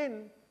to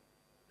tin,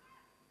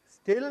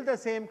 still the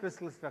same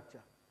crystal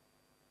structure.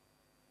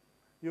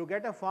 You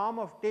get a form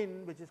of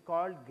tin which is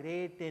called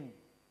grey tin.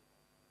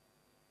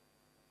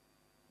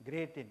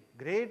 Grey tin.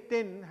 Grey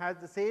tin has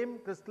the same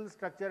crystal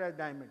structure as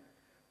diamond.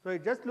 So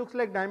it just looks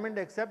like diamond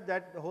except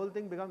that the whole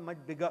thing becomes much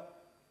bigger.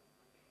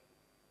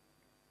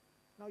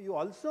 Now you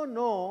also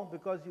know,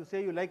 because you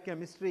say you like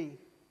chemistry,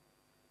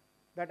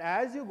 that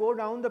as you go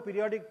down the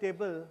periodic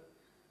table,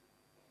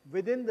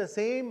 within the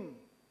same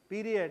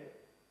period,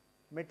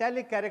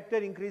 metallic character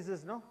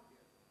increases, no?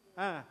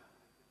 Am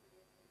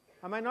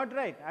I not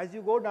right? As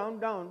you go down,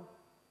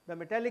 the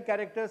metallic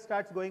character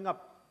starts going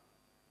up.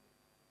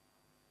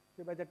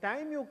 So by the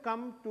time you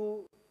come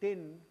to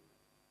tin,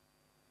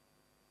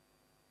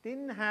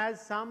 tin has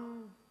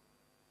some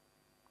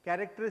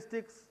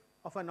characteristics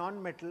of a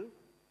non-metal,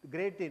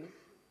 grey tin,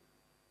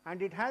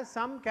 and it has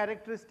some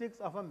characteristics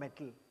of a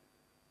metal,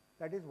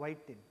 that is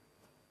white tin.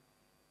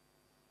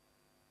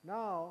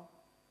 Now,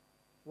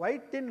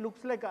 white tin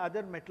looks like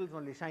other metals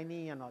only,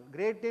 shiny and all.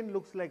 Grey tin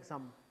looks like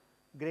some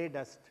grey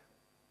dust.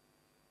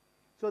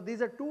 So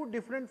these are two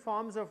different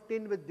forms of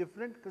tin with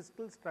different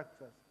crystal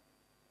structures.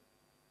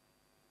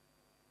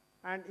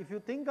 And if you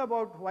think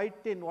about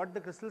white tin, what the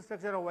crystal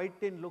structure of white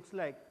tin looks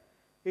like,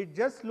 it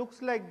just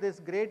looks like this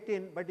grey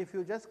tin, but if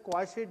you just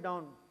squash it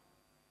down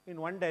in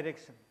one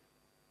direction.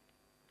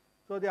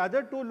 So the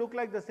other two look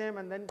like the same,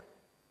 and then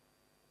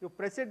you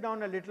press it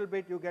down a little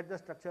bit, you get the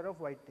structure of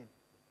white tin.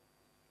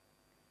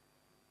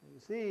 You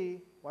see,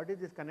 what is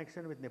this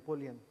connection with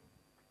Napoleon?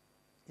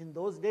 In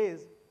those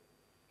days,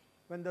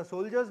 when the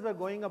soldiers were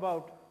going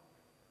about,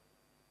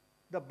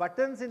 the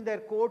buttons in their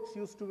coats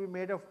used to be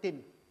made of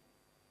tin.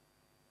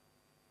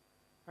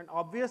 And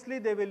obviously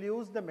they will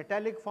use the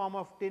metallic form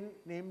of tin,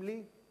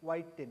 namely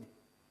white tin.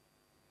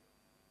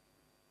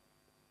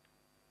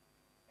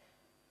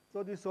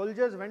 So the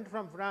soldiers went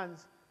from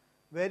France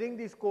wearing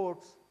these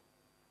coats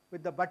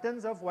with the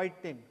buttons of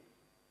white tin.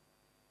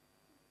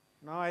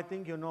 Now I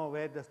think you know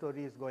where the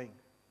story is going.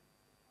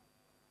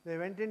 They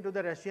went into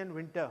the Russian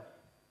winter.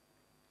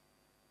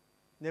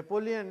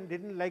 Napoleon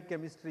didn't like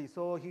chemistry,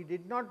 so he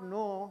did not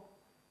know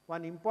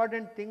one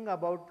important thing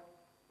about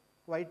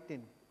white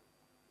tin,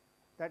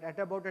 that at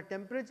about a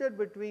temperature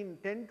between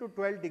 10 to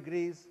 12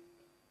 degrees,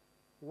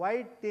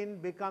 white tin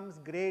becomes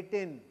grey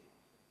tin.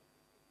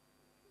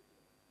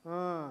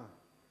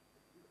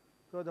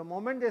 So the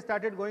moment they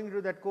started going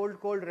through that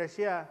cold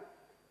Russia,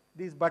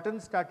 these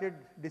buttons started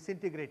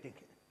disintegrating.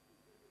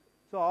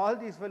 So all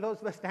these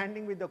fellows were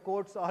standing with the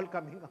coats all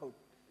coming out.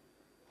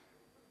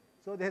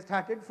 So they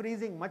started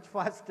freezing much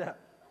faster.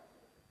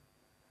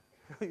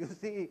 You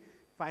see,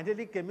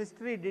 finally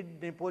chemistry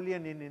did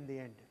Napoleon in the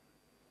end.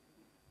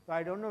 So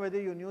I don't know whether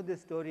you knew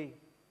this story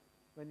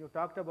when you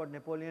talked about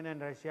Napoleon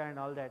and Russia and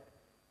all that.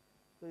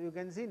 So you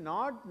can see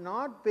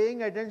not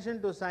paying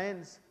attention to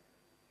science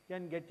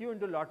can get you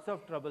into lots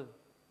of trouble.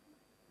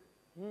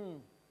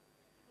 And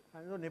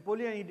so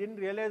Napoleon, he didn't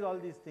realize all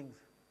these things.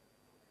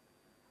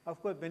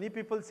 Of course, many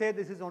people say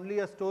this is only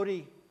a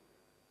story.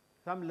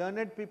 Some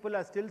learned people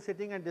are still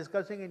sitting and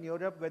discussing in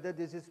Europe whether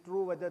this is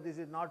true, whether this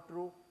is not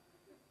true.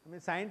 I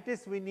mean,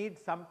 scientists, we need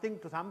something,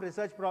 to some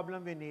research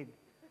problem we need.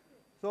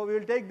 So we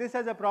will take this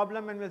as a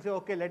problem and we'll say,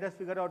 okay, let us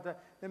figure out. There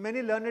are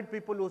many learned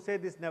people who say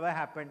this never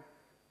happened.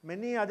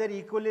 Many other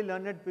equally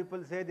learned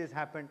people say this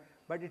happened.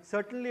 But it's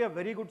certainly a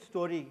very good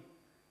story.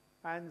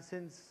 And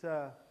since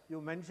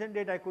you mentioned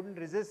it, I couldn't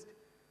resist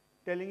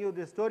telling you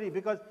this story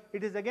because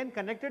it is again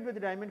connected with the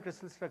diamond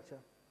crystal structure.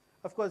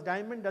 Of course,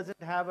 diamond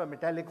doesn't have a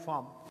metallic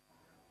form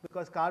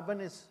because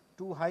carbon is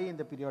too high in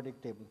the periodic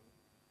table.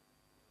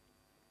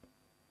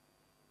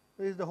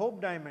 This is the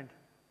Hope diamond,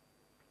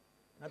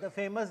 another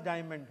famous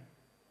diamond.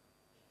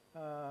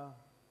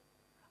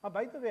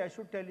 By the way, I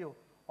should tell you,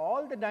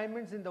 all the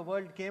diamonds in the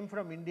world came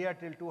from India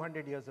till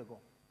 200 years ago.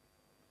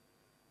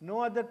 No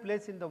other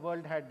place in the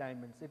world had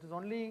diamonds. It is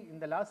only in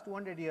the last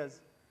 200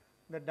 years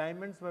that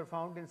diamonds were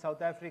found in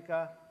South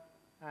Africa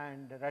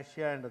and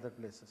Russia and other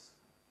places.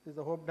 This is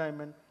the Hope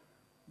diamond.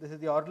 This is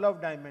the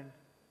Orlov diamond,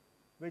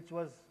 which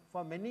was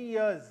for many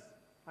years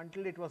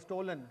until it was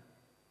stolen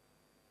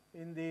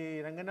in the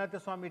Ranganatha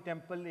Swami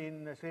temple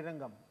in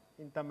Srirangam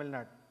in Tamil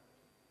Nadu.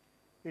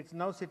 It's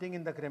now sitting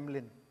in the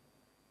Kremlin.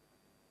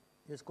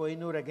 Here's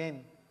Kohinoor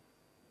again.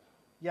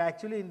 Yeah,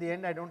 actually in the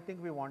end I don't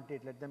think we want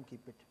it, let them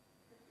keep it.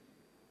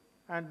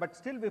 But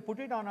still we put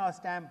it on our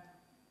stamp,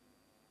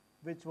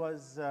 which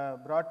was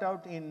brought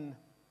out in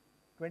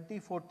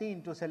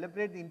 2014 to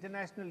celebrate the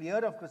International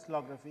Year of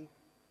Crystallography.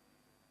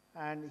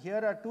 And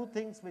here are two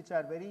things which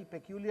are very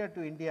peculiar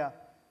to India.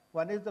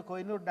 One is the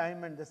Kohinoor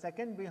diamond. The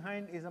second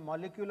behind is a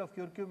molecule of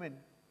curcumin,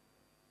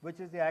 which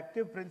is the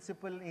active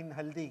principle in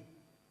haldi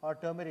or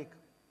turmeric.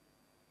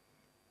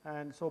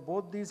 And so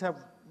both these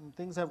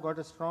things have got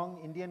a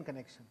strong Indian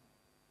connection.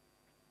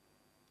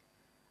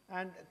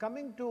 And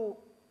coming to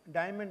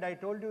diamond, I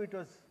told you it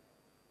was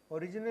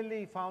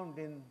originally found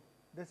in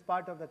this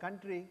part of the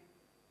country.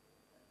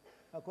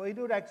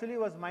 Kohinoor actually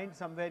was mined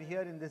somewhere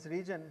here in this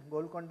region,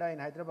 Golconda in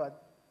Hyderabad.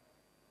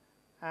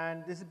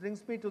 And this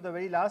brings me to the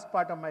very last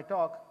part of my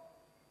talk,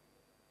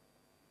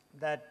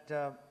 that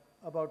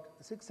about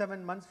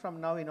 6-7 months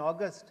from now in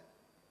August,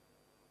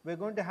 we're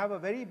going to have a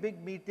very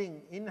big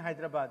meeting in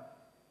Hyderabad,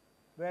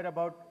 where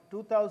about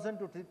 2,000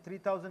 to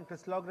 3,000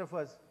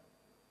 crystallographers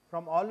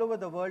from all over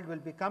the world will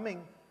be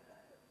coming.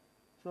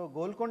 So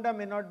Golconda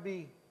may not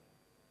be,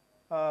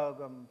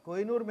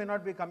 Kohinoor may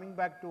not be coming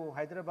back to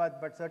Hyderabad,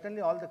 but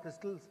certainly all the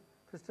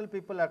crystal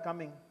people are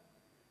coming.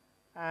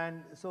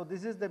 And so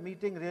this is the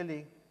meeting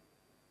really,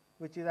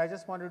 which is, I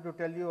just wanted to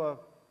tell you a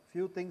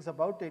few things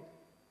about it.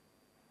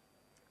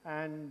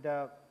 And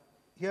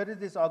here is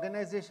this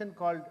organization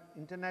called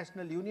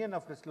International Union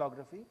of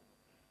Crystallography,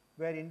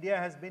 where India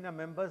has been a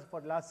member for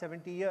the last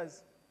 70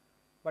 years.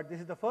 But this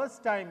is the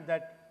first time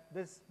that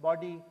this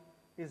body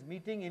is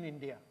meeting in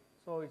India.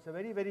 So it's a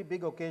very, very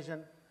big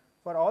occasion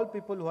for all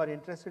people who are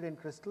interested in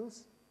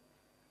crystals.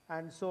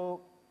 And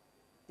so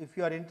if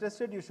you are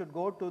interested, you should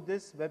go to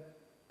this web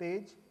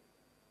page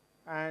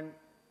and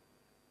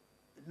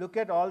look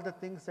at all the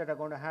things that are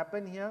going to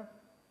happen here.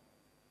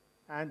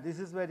 And this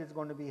is where it's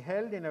going to be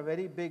held, in a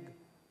very big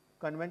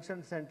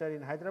convention center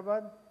in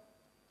Hyderabad.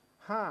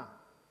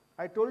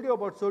 I told you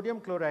about sodium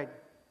chloride.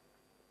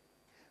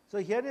 So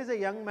here is a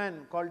young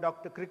man called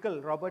Dr.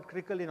 Krickel, Robert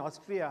Krickel in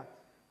Austria,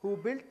 who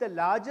built the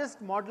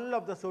largest model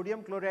of the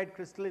sodium chloride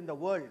crystal in the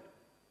world.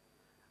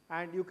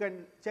 And you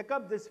can check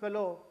up this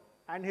fellow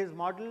and his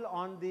model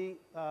on the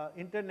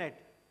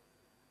internet.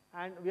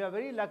 And we are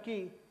very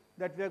lucky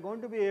that we are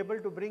going to be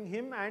able to bring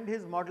him and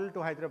his model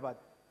to Hyderabad.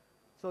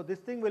 So this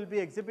thing will be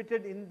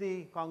exhibited in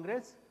the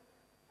Congress,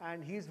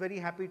 and he is very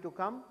happy to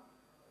come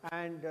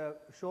and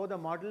show the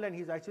model, and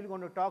he is actually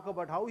going to talk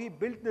about how he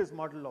built this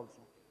model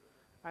also.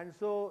 And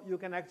so you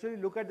can actually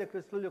look at the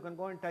crystal, you can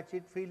go and touch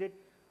it, feel it.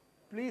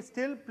 Please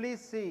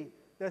see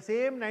the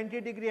same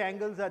 90-degree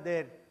angles are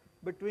there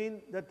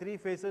between the three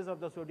faces of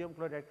the sodium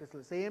chloride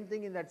crystal. Same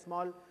thing in that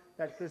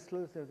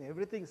crystal,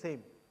 everything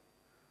same.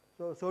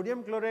 So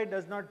sodium chloride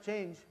does not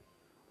change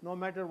no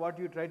matter what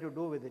you try to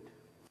do with it.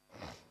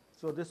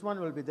 So this one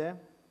will be there.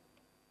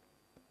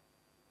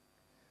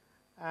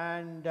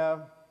 And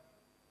Dr.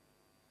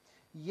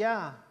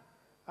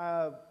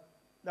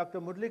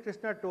 Murali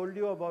Krishna told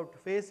you about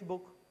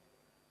Facebook.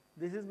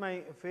 This is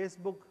my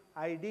Facebook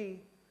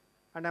ID,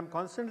 and I'm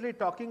constantly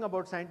talking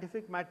about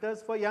scientific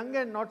matters for young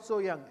and not so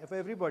young, for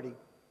everybody.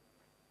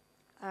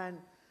 And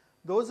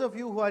those of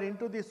you who are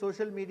into the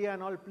social media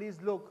and all, please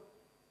look.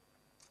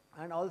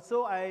 And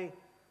also I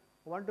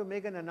want to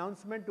make an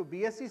announcement to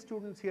BSc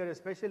students here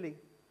especially.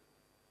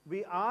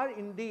 We are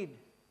indeed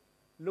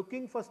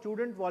looking for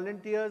student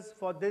volunteers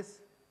for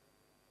this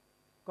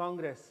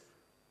Congress.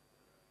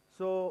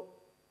 So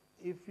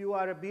if you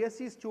are a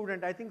BSc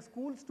student, I think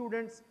school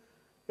students,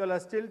 you all are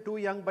still too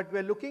young, but we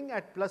are looking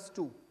at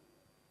 +2.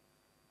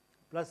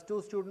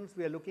 +2 students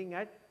we are looking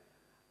at.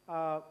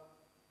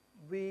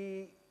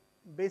 We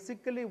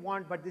basically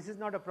want, but this is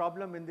not a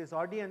problem in this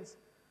audience,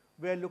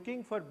 we are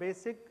looking for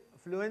basic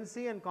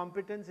fluency and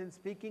competence in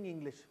speaking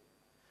English,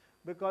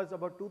 because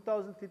about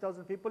 2,000,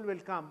 3,000 people will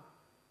come,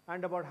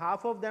 and about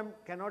half of them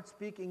cannot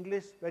speak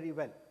English very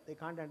well. They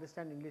can't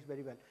understand English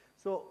very well.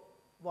 So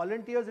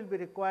volunteers will be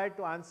required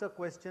to answer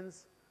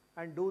questions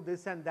and do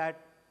this and that.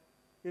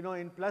 You know,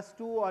 in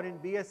 +2 or in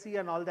BSc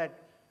and all that,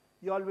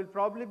 you all will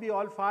probably be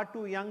all far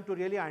too young to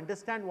really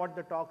understand what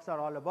the talks are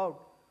all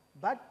about.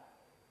 But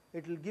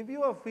it will give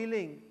you a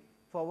feeling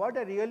for what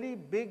a really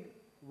big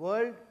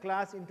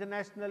world-class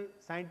international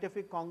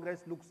scientific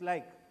congress looks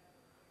like.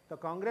 The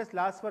congress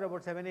lasts for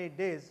about 7-8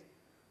 days.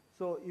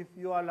 So if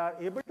you all are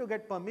able to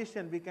get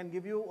permission, we can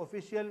give you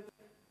official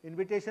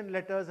invitation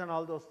letters and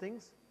all those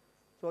things,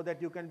 so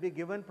that you can be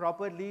given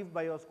proper leave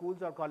by your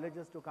schools or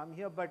colleges to come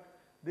here. But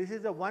this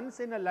is a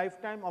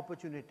once-in-a-lifetime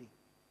opportunity.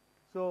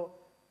 So,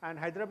 and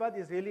Hyderabad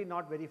is really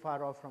not very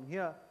far off from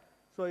here.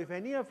 So if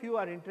any of you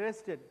are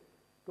interested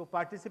to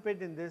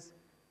participate in this,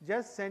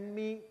 just send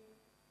me,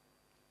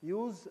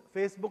 use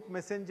Facebook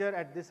Messenger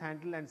at this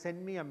handle and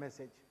send me a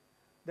message.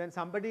 Then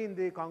somebody in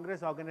the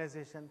Congress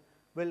organization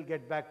will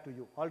get back to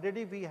you.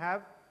 Already we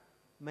have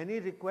many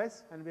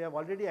requests, and we have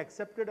already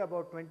accepted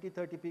about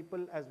 20-30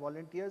 people as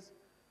volunteers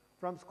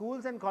from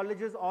schools and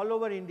colleges all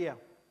over India.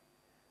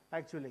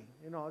 Actually,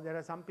 you know, there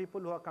are some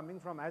people who are coming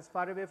from as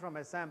far away from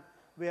Assam.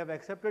 We have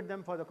accepted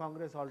them for the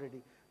Congress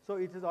already. So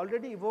it has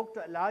already evoked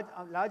a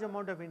large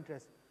amount of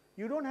interest.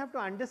 You don't have to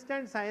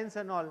understand science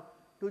and all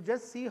to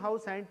just see how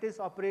scientists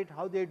operate,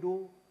 how they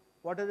do,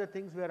 what are the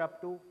things we are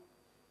up to,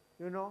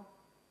 you know.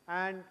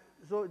 And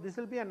so this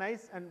will be a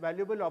nice and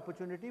valuable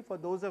opportunity for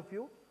those of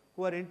you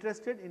who are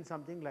interested in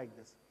something like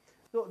this.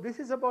 So this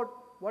is about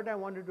what I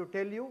wanted to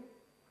tell you,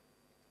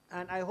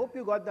 and I hope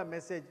you got the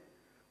message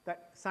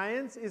that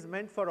science is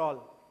meant for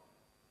all.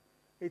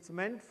 It's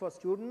meant for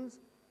students,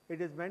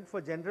 it is meant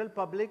for general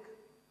public,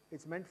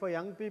 it's meant for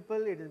young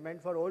people, it is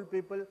meant for old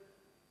people.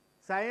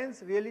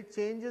 Science really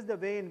changes the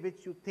way in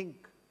which you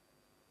think,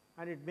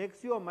 and it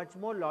makes you a much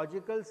more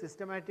logical,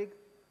 systematic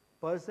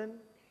person.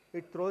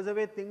 It throws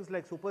away things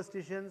like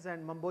superstitions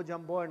and mumbo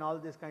jumbo and all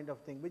this kind of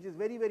thing, which is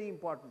very, very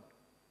important.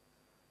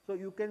 So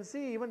you can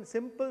see even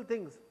simple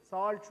things,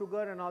 salt,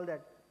 sugar and all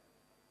that,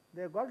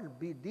 they've got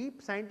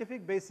deep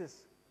scientific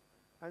basis.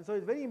 And so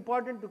it's very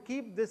important to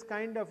keep this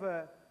kind of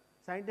a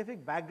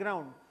scientific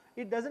background.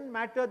 It doesn't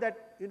matter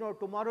that, you know,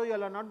 tomorrow you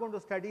are not going to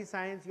study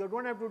science, you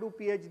don't have to do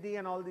PhD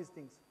and all these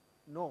things.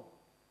 No.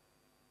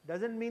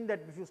 Doesn't mean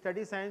that if you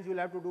study science, you will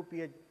have to do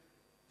PhD.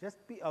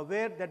 Just be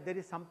aware that there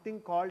is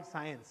something called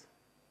science.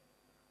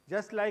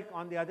 Just like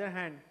on the other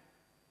hand,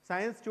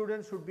 science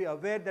students should be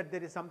aware that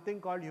there is something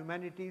called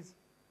humanities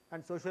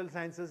and social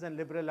sciences and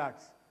liberal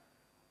arts.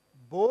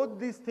 Both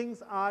these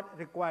things are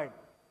required.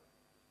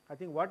 I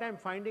think what I am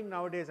finding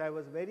nowadays, I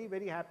was very,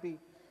 very happy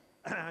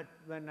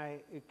when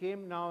I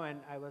came now and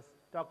I was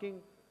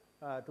talking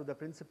to the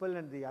principal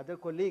and the other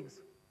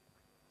colleagues.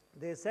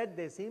 They said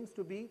there seems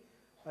to be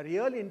a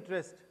real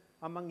interest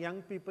among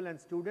young people and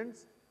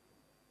students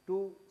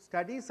to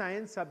study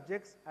science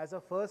subjects as a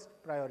first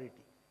priority.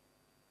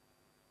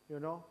 You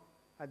know,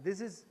 and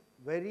this is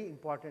very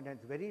important and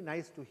it's very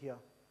nice to hear,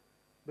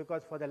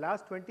 because for the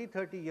last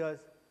 20-30 years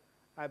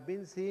I've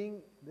been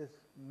seeing this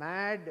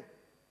mad,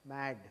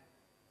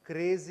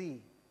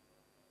 crazy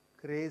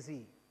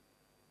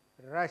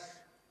rush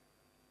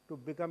to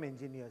become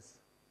engineers,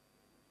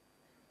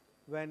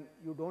 when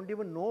you don't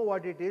even know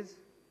what it is,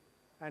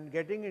 and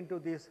getting into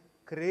these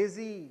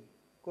crazy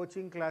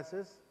coaching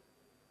classes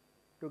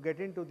to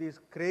get into these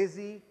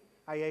crazy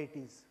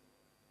IITs.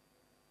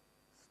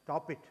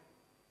 Stop it.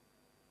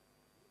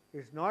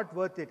 It's not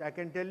worth it. I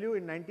can tell you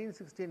in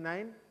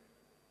 1969,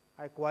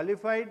 I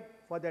qualified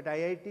for that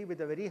IIT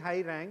with a very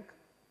high rank,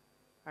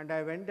 and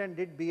I went and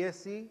did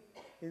BSc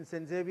in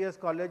St. Xavier's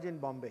College in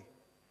Bombay,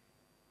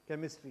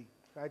 chemistry.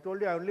 I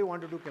told you I only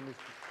want to do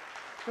chemistry.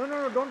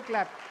 No, don't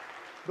clap.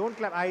 Don't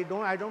clap. I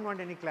don't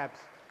want any claps.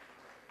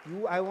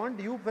 I want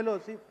you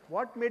fellows. See,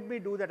 what made me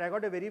do that? I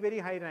got a very, very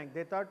high rank.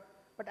 They thought,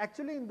 but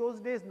actually in those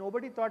days,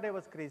 nobody thought I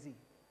was crazy.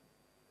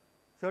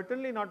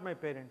 Certainly not my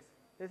parents.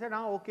 They said,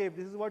 okay, if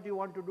this is what you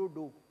want to do,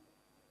 do.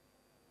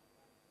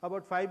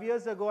 About 5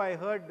 years ago, I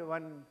heard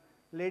one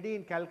lady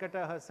in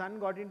Calcutta, her son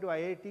got into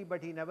IIT,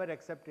 but he never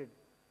accepted.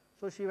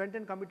 So she went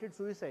and committed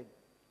suicide.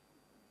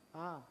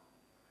 No,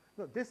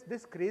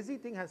 this crazy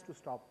thing has to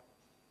stop.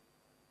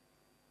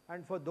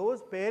 And for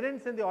those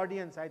parents in the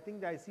audience, I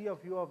think I see a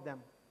few of them.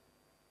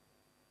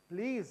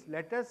 Please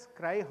let us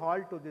cry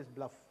halt to this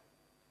bluff.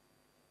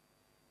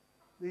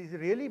 This is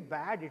really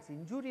bad, it's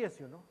injurious,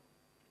 you know.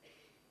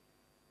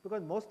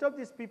 Because most of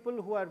these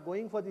people who are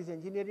going for these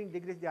engineering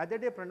degrees, the other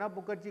day Pranab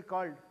Mukherjee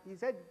called, he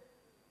said,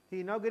 he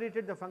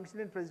inaugurated the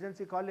function in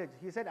Presidency College.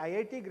 He said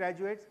IIT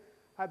graduates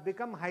have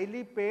become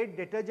highly paid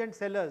detergent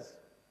sellers.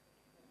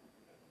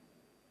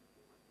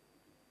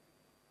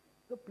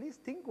 So please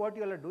think what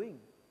you all are doing.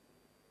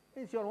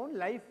 It's your own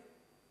life.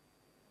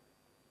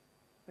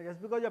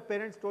 Just because your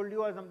parents told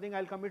you or something,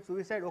 I'll commit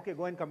suicide, okay,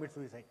 go and commit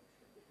suicide.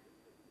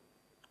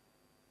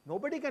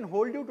 Nobody can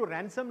hold you to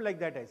ransom like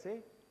that, I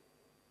say.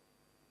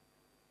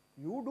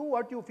 You do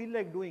what you feel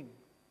like doing.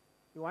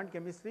 You want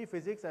chemistry,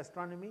 physics,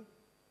 astronomy.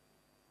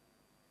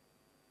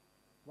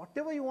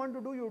 Whatever you want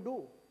to do, you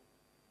do.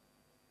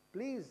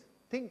 Please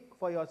think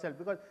for yourself,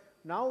 because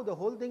now the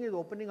whole thing is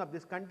opening up.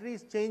 This country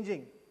is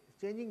changing. It's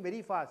changing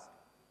very fast.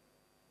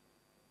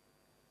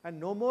 And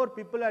no more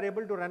people are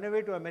able to run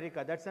away to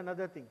America. That's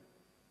another thing.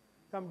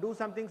 Some do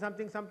something,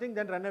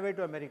 then run away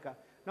to America.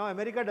 Now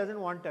America doesn't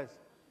want us.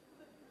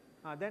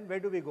 Then where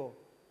do we go?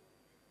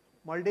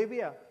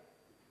 Moldavia?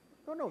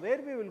 No,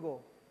 where we will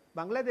go?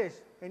 Bangladesh?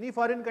 Any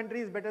foreign country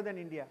is better than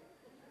India.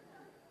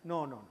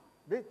 No.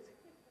 This,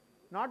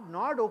 not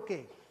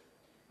okay.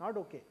 Not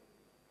okay.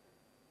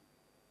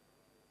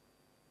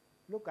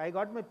 Look, I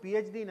got my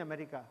PhD in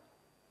America,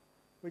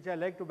 which I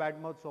like to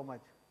badmouth so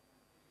much.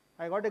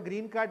 I got a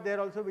green card there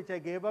also, which I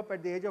gave up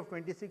at the age of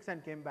 26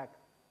 and came back.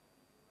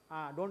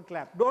 Don't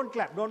clap. No,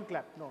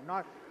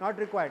 not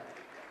required.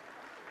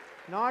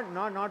 Not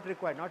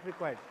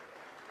required.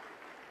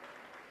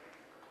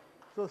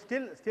 So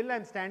still I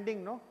am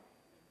standing, no?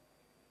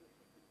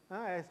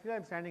 Still I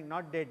am standing,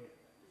 not dead.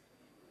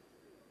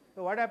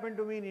 So what happened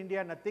to me in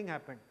India? Nothing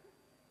happened.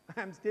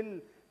 I am still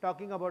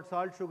talking about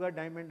salt, sugar,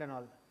 diamond and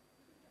all.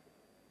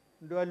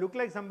 Do I look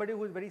like somebody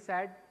who is very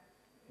sad?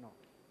 No.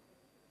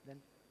 Then,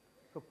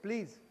 so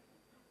please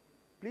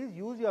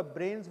use your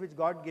brains which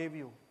God gave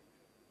you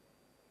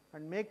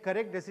and make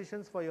correct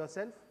decisions for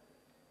yourself,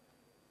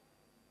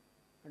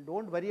 and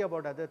don't worry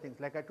about other things.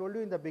 Like I told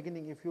you in the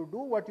beginning, if you do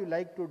what you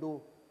like to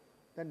do,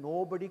 then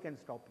nobody can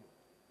stop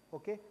you.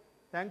 Okay?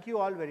 Thank you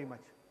all very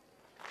much.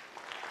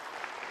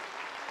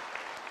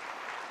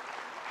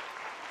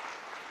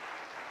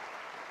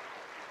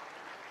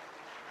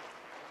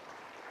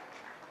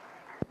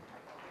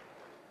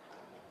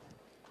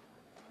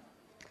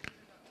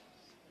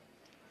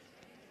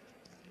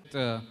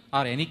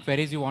 or any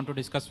queries you want to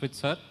discuss with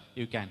sir,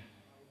 you can.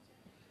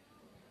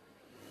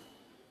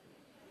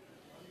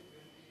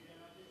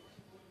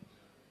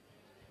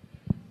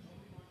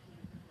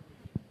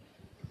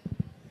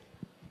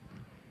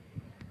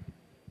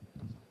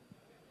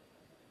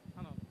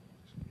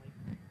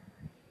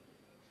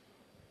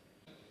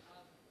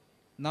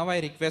 Now I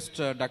request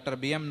Dr.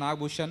 B.M.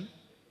 Nagbhushan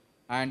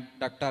and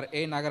Dr.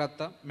 A.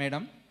 Nagaratta,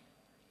 Madam,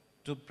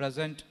 to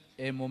present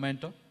a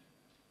memento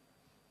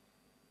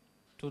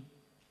to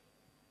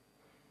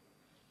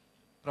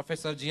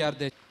Professor G.R.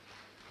 Desiraju.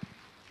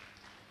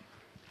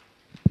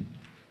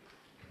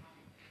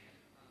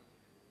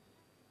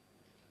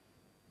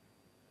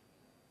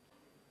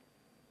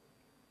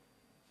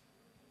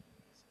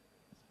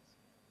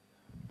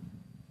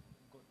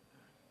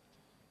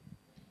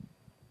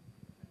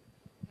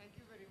 Thank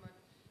you very much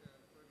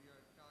for your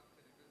talk,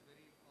 sir. It was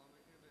very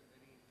informative and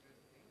very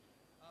interesting.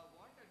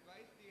 What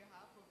advice do you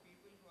have for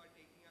people who are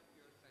taking up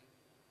your science?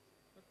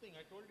 Nothing,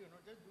 I told you, no,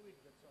 just do it,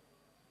 that's all.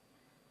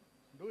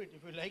 Do it.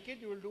 If you like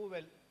it, you will do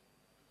well.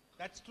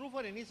 That's true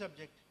for any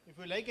subject. If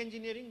you like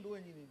engineering, do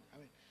engineering. I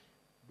mean,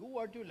 do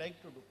what you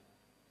like to do.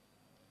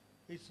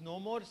 It's no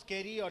more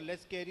scary or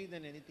less scary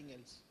than anything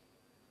else.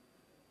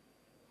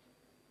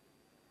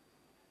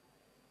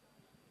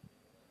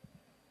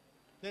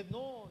 There's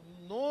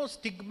no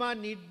stigma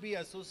need be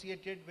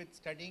associated with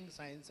studying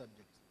science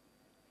subjects.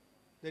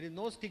 There is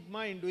no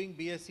stigma in doing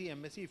BSc,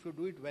 MSc if you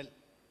do it well.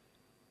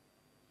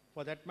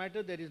 For that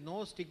matter, there is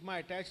no stigma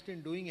attached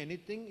in doing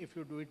anything if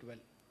you do it well.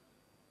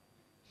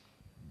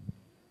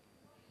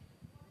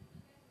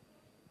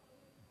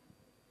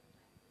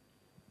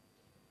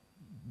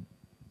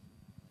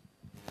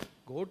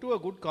 Go to a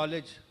good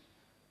college.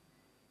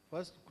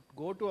 First,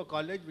 go to a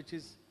college which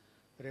is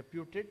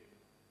reputed,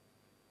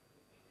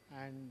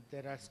 and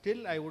there are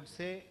still, I would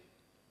say,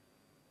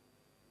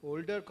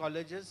 older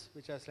colleges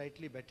which are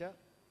slightly better.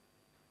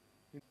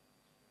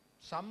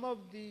 Some of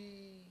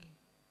the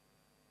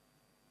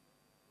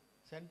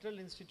central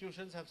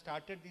institutions have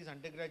started these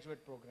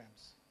undergraduate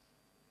programs,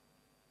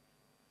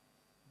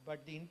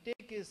 but the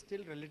intake is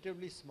still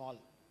relatively small.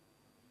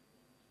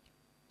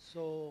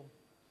 So,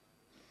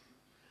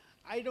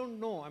 I don't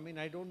know. I mean,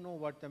 I don't know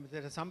what them.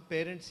 There are some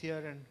parents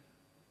here and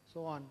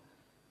so on.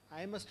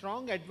 I am a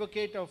strong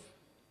advocate of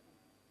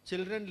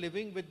children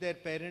living with their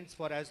parents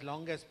for as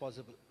long as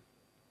possible.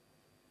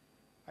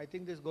 I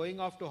think this going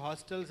off to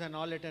hostels and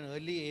all at an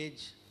early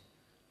age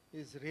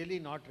is really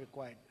not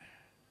required.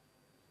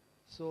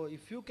 So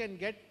if you can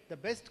get the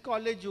best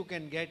college you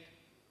can get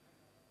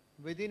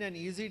within an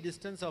easy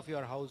distance of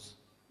your house,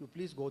 you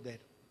please go there.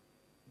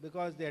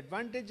 Because the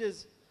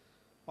advantages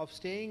of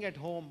staying at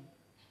home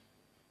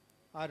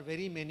are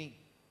very many.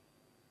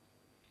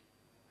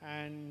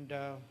 And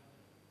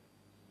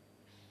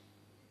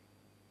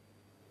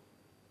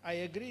I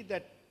agree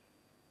that,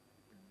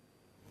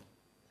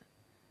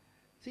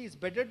 see, it's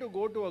better to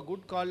go to a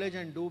good college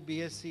and do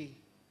BSc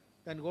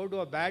than go to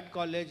a bad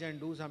college and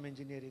do some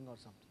engineering or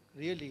something.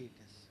 Really it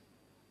is.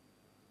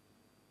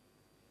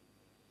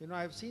 You know,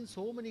 I've seen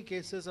so many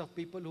cases of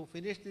people who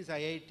finished this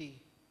IIT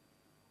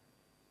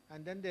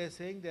and then they're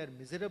saying they're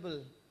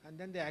miserable, and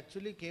then they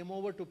actually came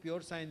over to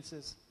pure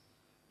sciences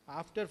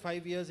after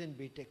 5 years in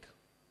BTech.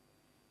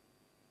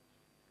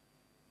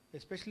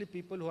 Especially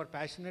people who are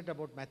passionate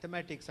about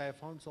mathematics, I have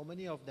found so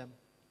many of them.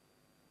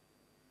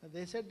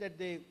 They said that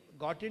they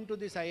got into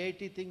this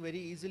IIT thing very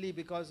easily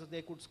because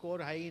they could score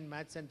high in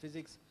maths and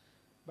physics.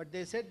 But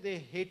they said they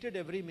hated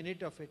every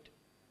minute of it.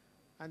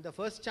 And the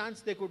first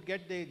chance they could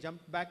get, they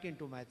jumped back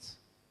into maths.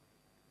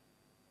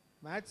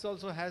 Maths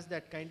also has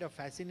that kind of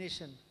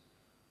fascination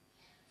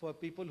for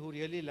people who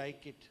really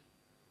like it.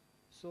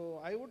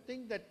 So I would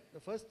think that the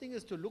first thing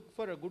is to look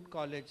for a good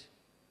college,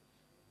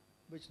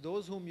 which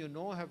those whom you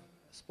know have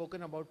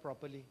spoken about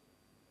properly.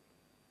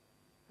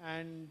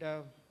 And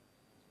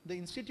the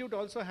institute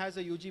also has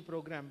a UG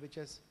program which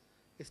has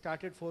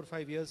started 4 or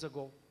 5 years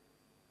ago.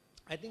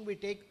 I think we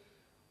take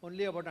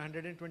only about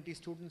 120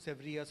 students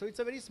every year. So it's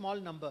a very small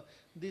number.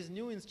 These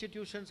new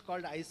institutions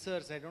called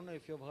ICERs, I don't know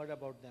if you've heard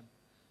about them.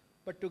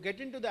 But to get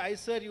into the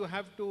ICER, you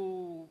have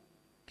to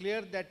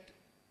clear that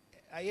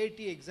IIT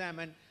exam,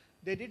 and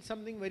they did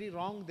something very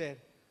wrong there.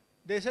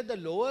 They said the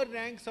lower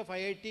ranks of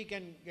IIT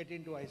can get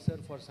into ICER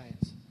for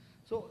science.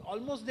 So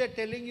almost they're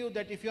telling you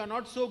that if you are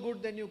not so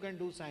good, then you can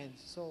do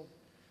science. So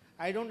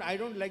I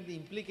don't like the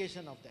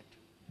implication of that.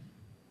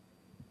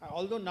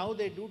 Although now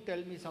they do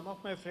tell me, some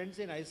of my friends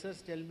in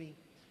ICERs tell me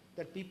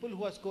that people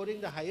who are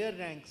scoring the higher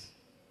ranks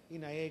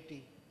in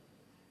IIT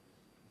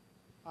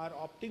are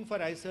opting for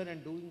ICER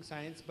and doing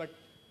science, but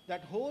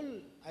that whole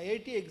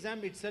IIT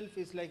exam itself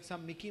is like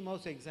some Mickey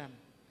Mouse exam.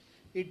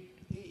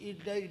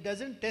 It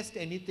doesn't test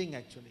anything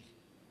actually.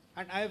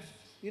 And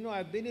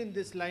I've been in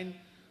this line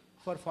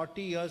for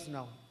 40 years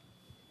now.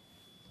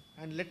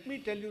 And let me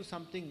tell you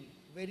something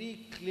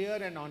very clear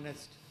and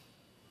honest.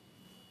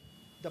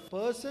 The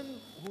person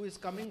who is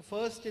coming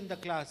first in the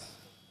class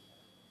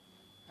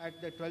at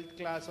the 12th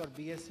class or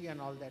BSc and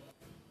all that,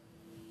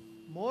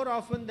 more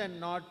often than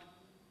not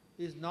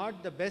is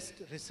not the best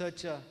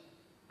researcher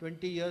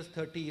 20 years,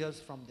 30 years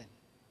from then.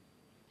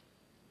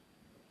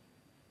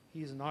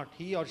 He is not.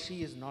 He or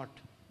she is not.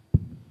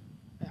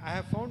 I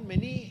have found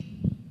many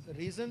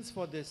reasons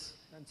for this,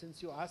 and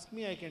since you ask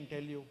me, I can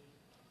tell you.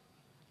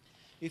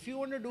 If you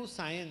want to do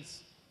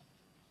science,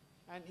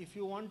 and if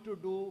you want to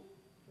do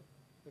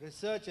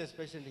research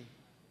especially,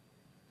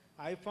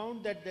 I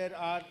found that there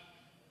are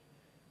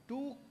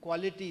two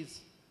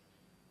qualities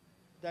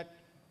that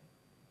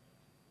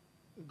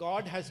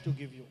God has to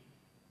give you.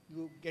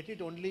 You get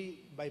it only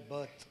by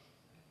birth.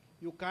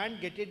 You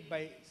can't get it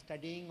by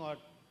studying or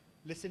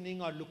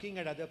listening or looking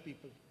at other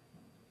people.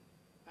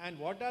 And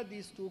what are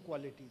these two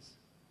qualities?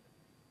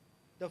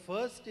 The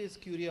first is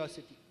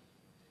curiosity.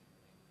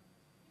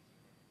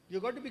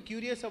 You've got to be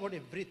curious about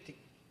everything.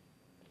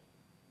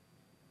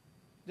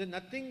 There's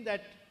nothing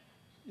that,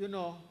 you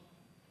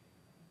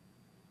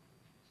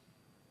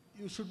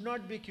should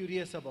not be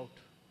curious about.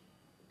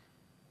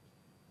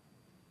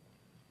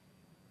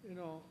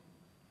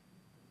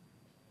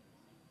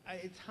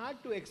 It's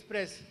hard to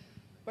express,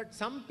 but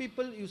some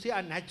people, you see,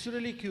 are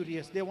naturally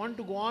curious. They want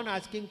to go on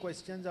asking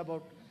questions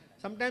about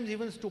sometimes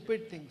even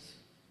stupid things.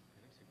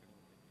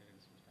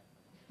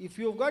 If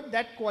you've got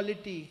that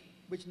quality,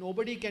 which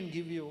nobody can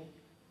give you,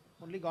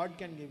 only God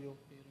can give you,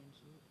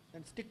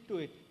 then stick to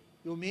it.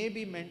 You may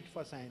be meant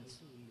for science.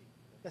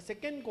 The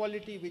second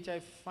quality which I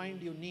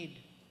find you need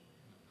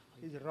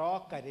is raw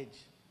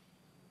courage.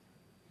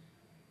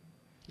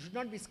 You should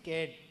not be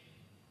scared.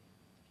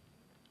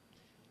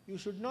 You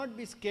should not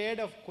be scared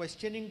of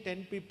questioning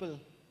 10 people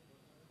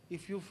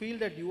if you feel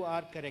that you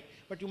are correct.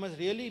 But you must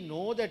really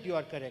know that you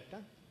are correct. Huh?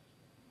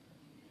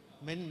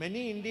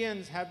 Many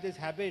Indians have this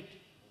habit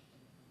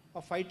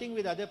of fighting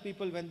with other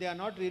people when they are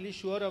not really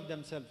sure of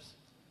themselves.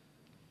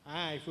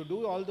 If you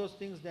do all those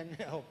things, then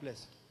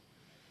hopeless.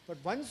 But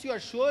once you are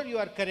sure you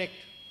are correct,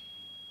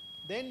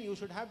 then you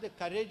should have the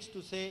courage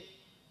to say,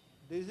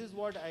 this is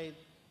what I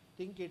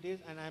think it is,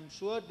 and I am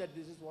sure that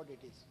this is what it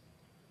is.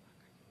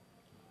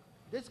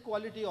 This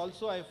quality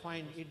also I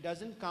find, it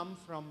doesn't come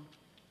from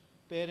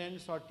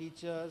parents or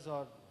teachers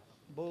or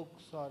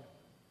books or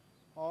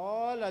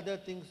all other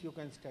things you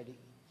can study.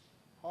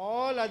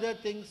 All other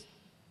things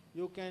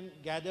you can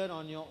gather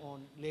on your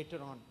own later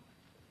on.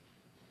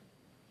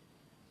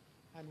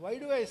 And why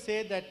do I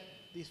say that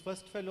this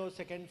first fellow,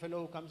 second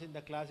fellow who comes in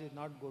the class is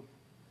not good?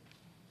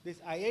 This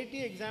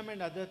IIT exam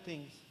and other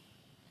things,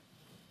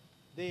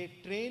 they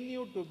train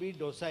you to be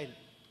docile.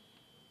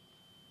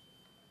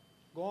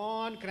 Go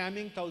on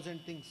cramming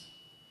 1,000 things.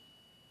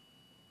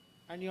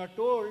 And you are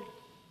told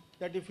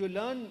that if you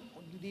learn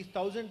these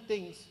 1,000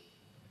 things,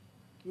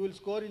 you will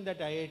score in that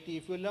IIT.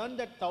 If you learn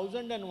that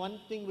 1,001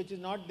 thing which is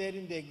not there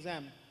in the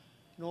exam,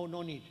 no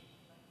need.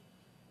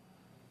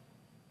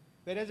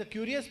 Whereas a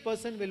curious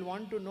person will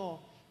want to know,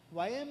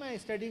 why am I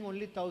studying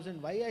only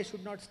 1,000? Why I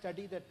should not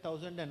study that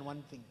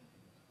 1,001 thing?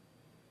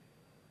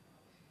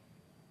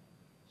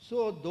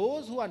 So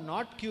those who are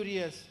not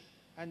curious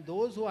and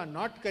those who are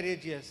not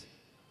courageous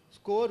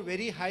score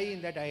very high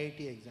in that IIT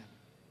exam.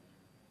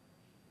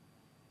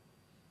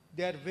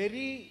 They are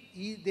very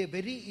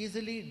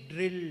easily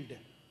drilled.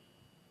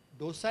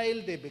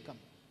 Docile they become.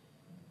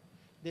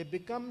 They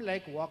become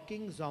like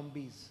walking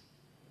zombies.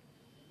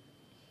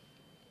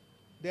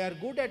 They are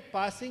good at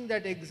passing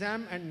that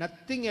exam and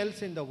nothing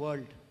else in the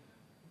world.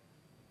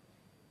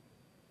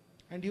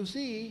 And you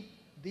see,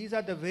 these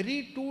are the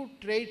very two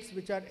traits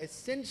which are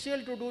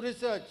essential to do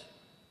research.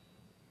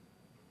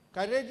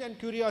 Courage and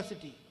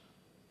curiosity.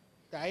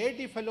 The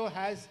IIT fellow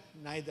has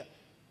neither.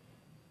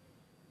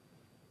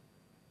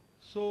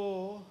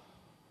 So,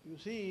 you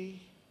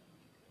see,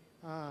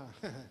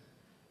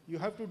 you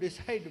have to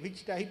decide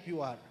which type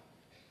you are.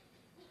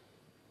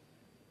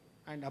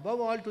 And above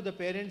all, to the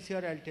parents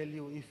here, I'll tell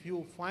you, if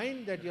you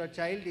find that your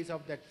child is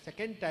of that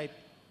second type,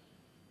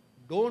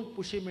 don't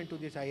push him into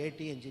this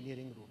IIT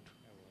engineering route.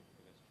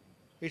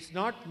 It's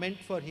not meant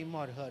for him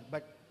or her,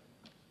 but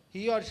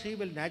he or she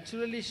will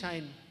naturally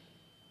shine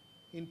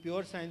in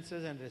pure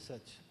sciences and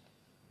research.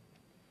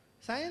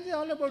 Science is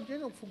all about,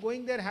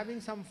 going there,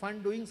 having some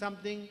fun, doing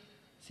something,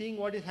 seeing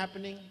what is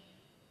happening.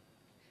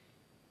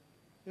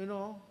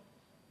 You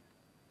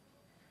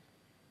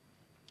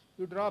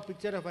draw a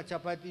picture of a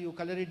chapati, you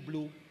color it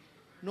blue.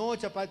 No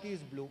chapati is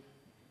blue,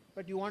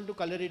 but you want to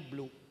color it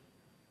blue.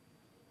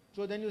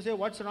 So then you say,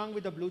 what's wrong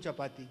with the blue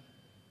chapati?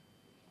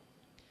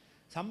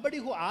 Somebody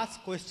who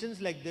asks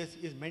questions like this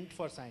is meant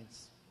for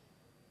science.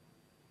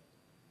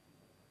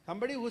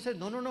 Somebody who says,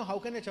 no, how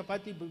can a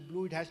chapati be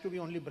blue? It has to be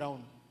only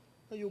brown.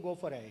 So you go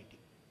for IIT.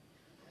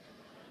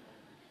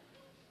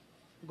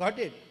 Got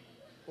it?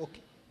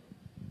 Okay.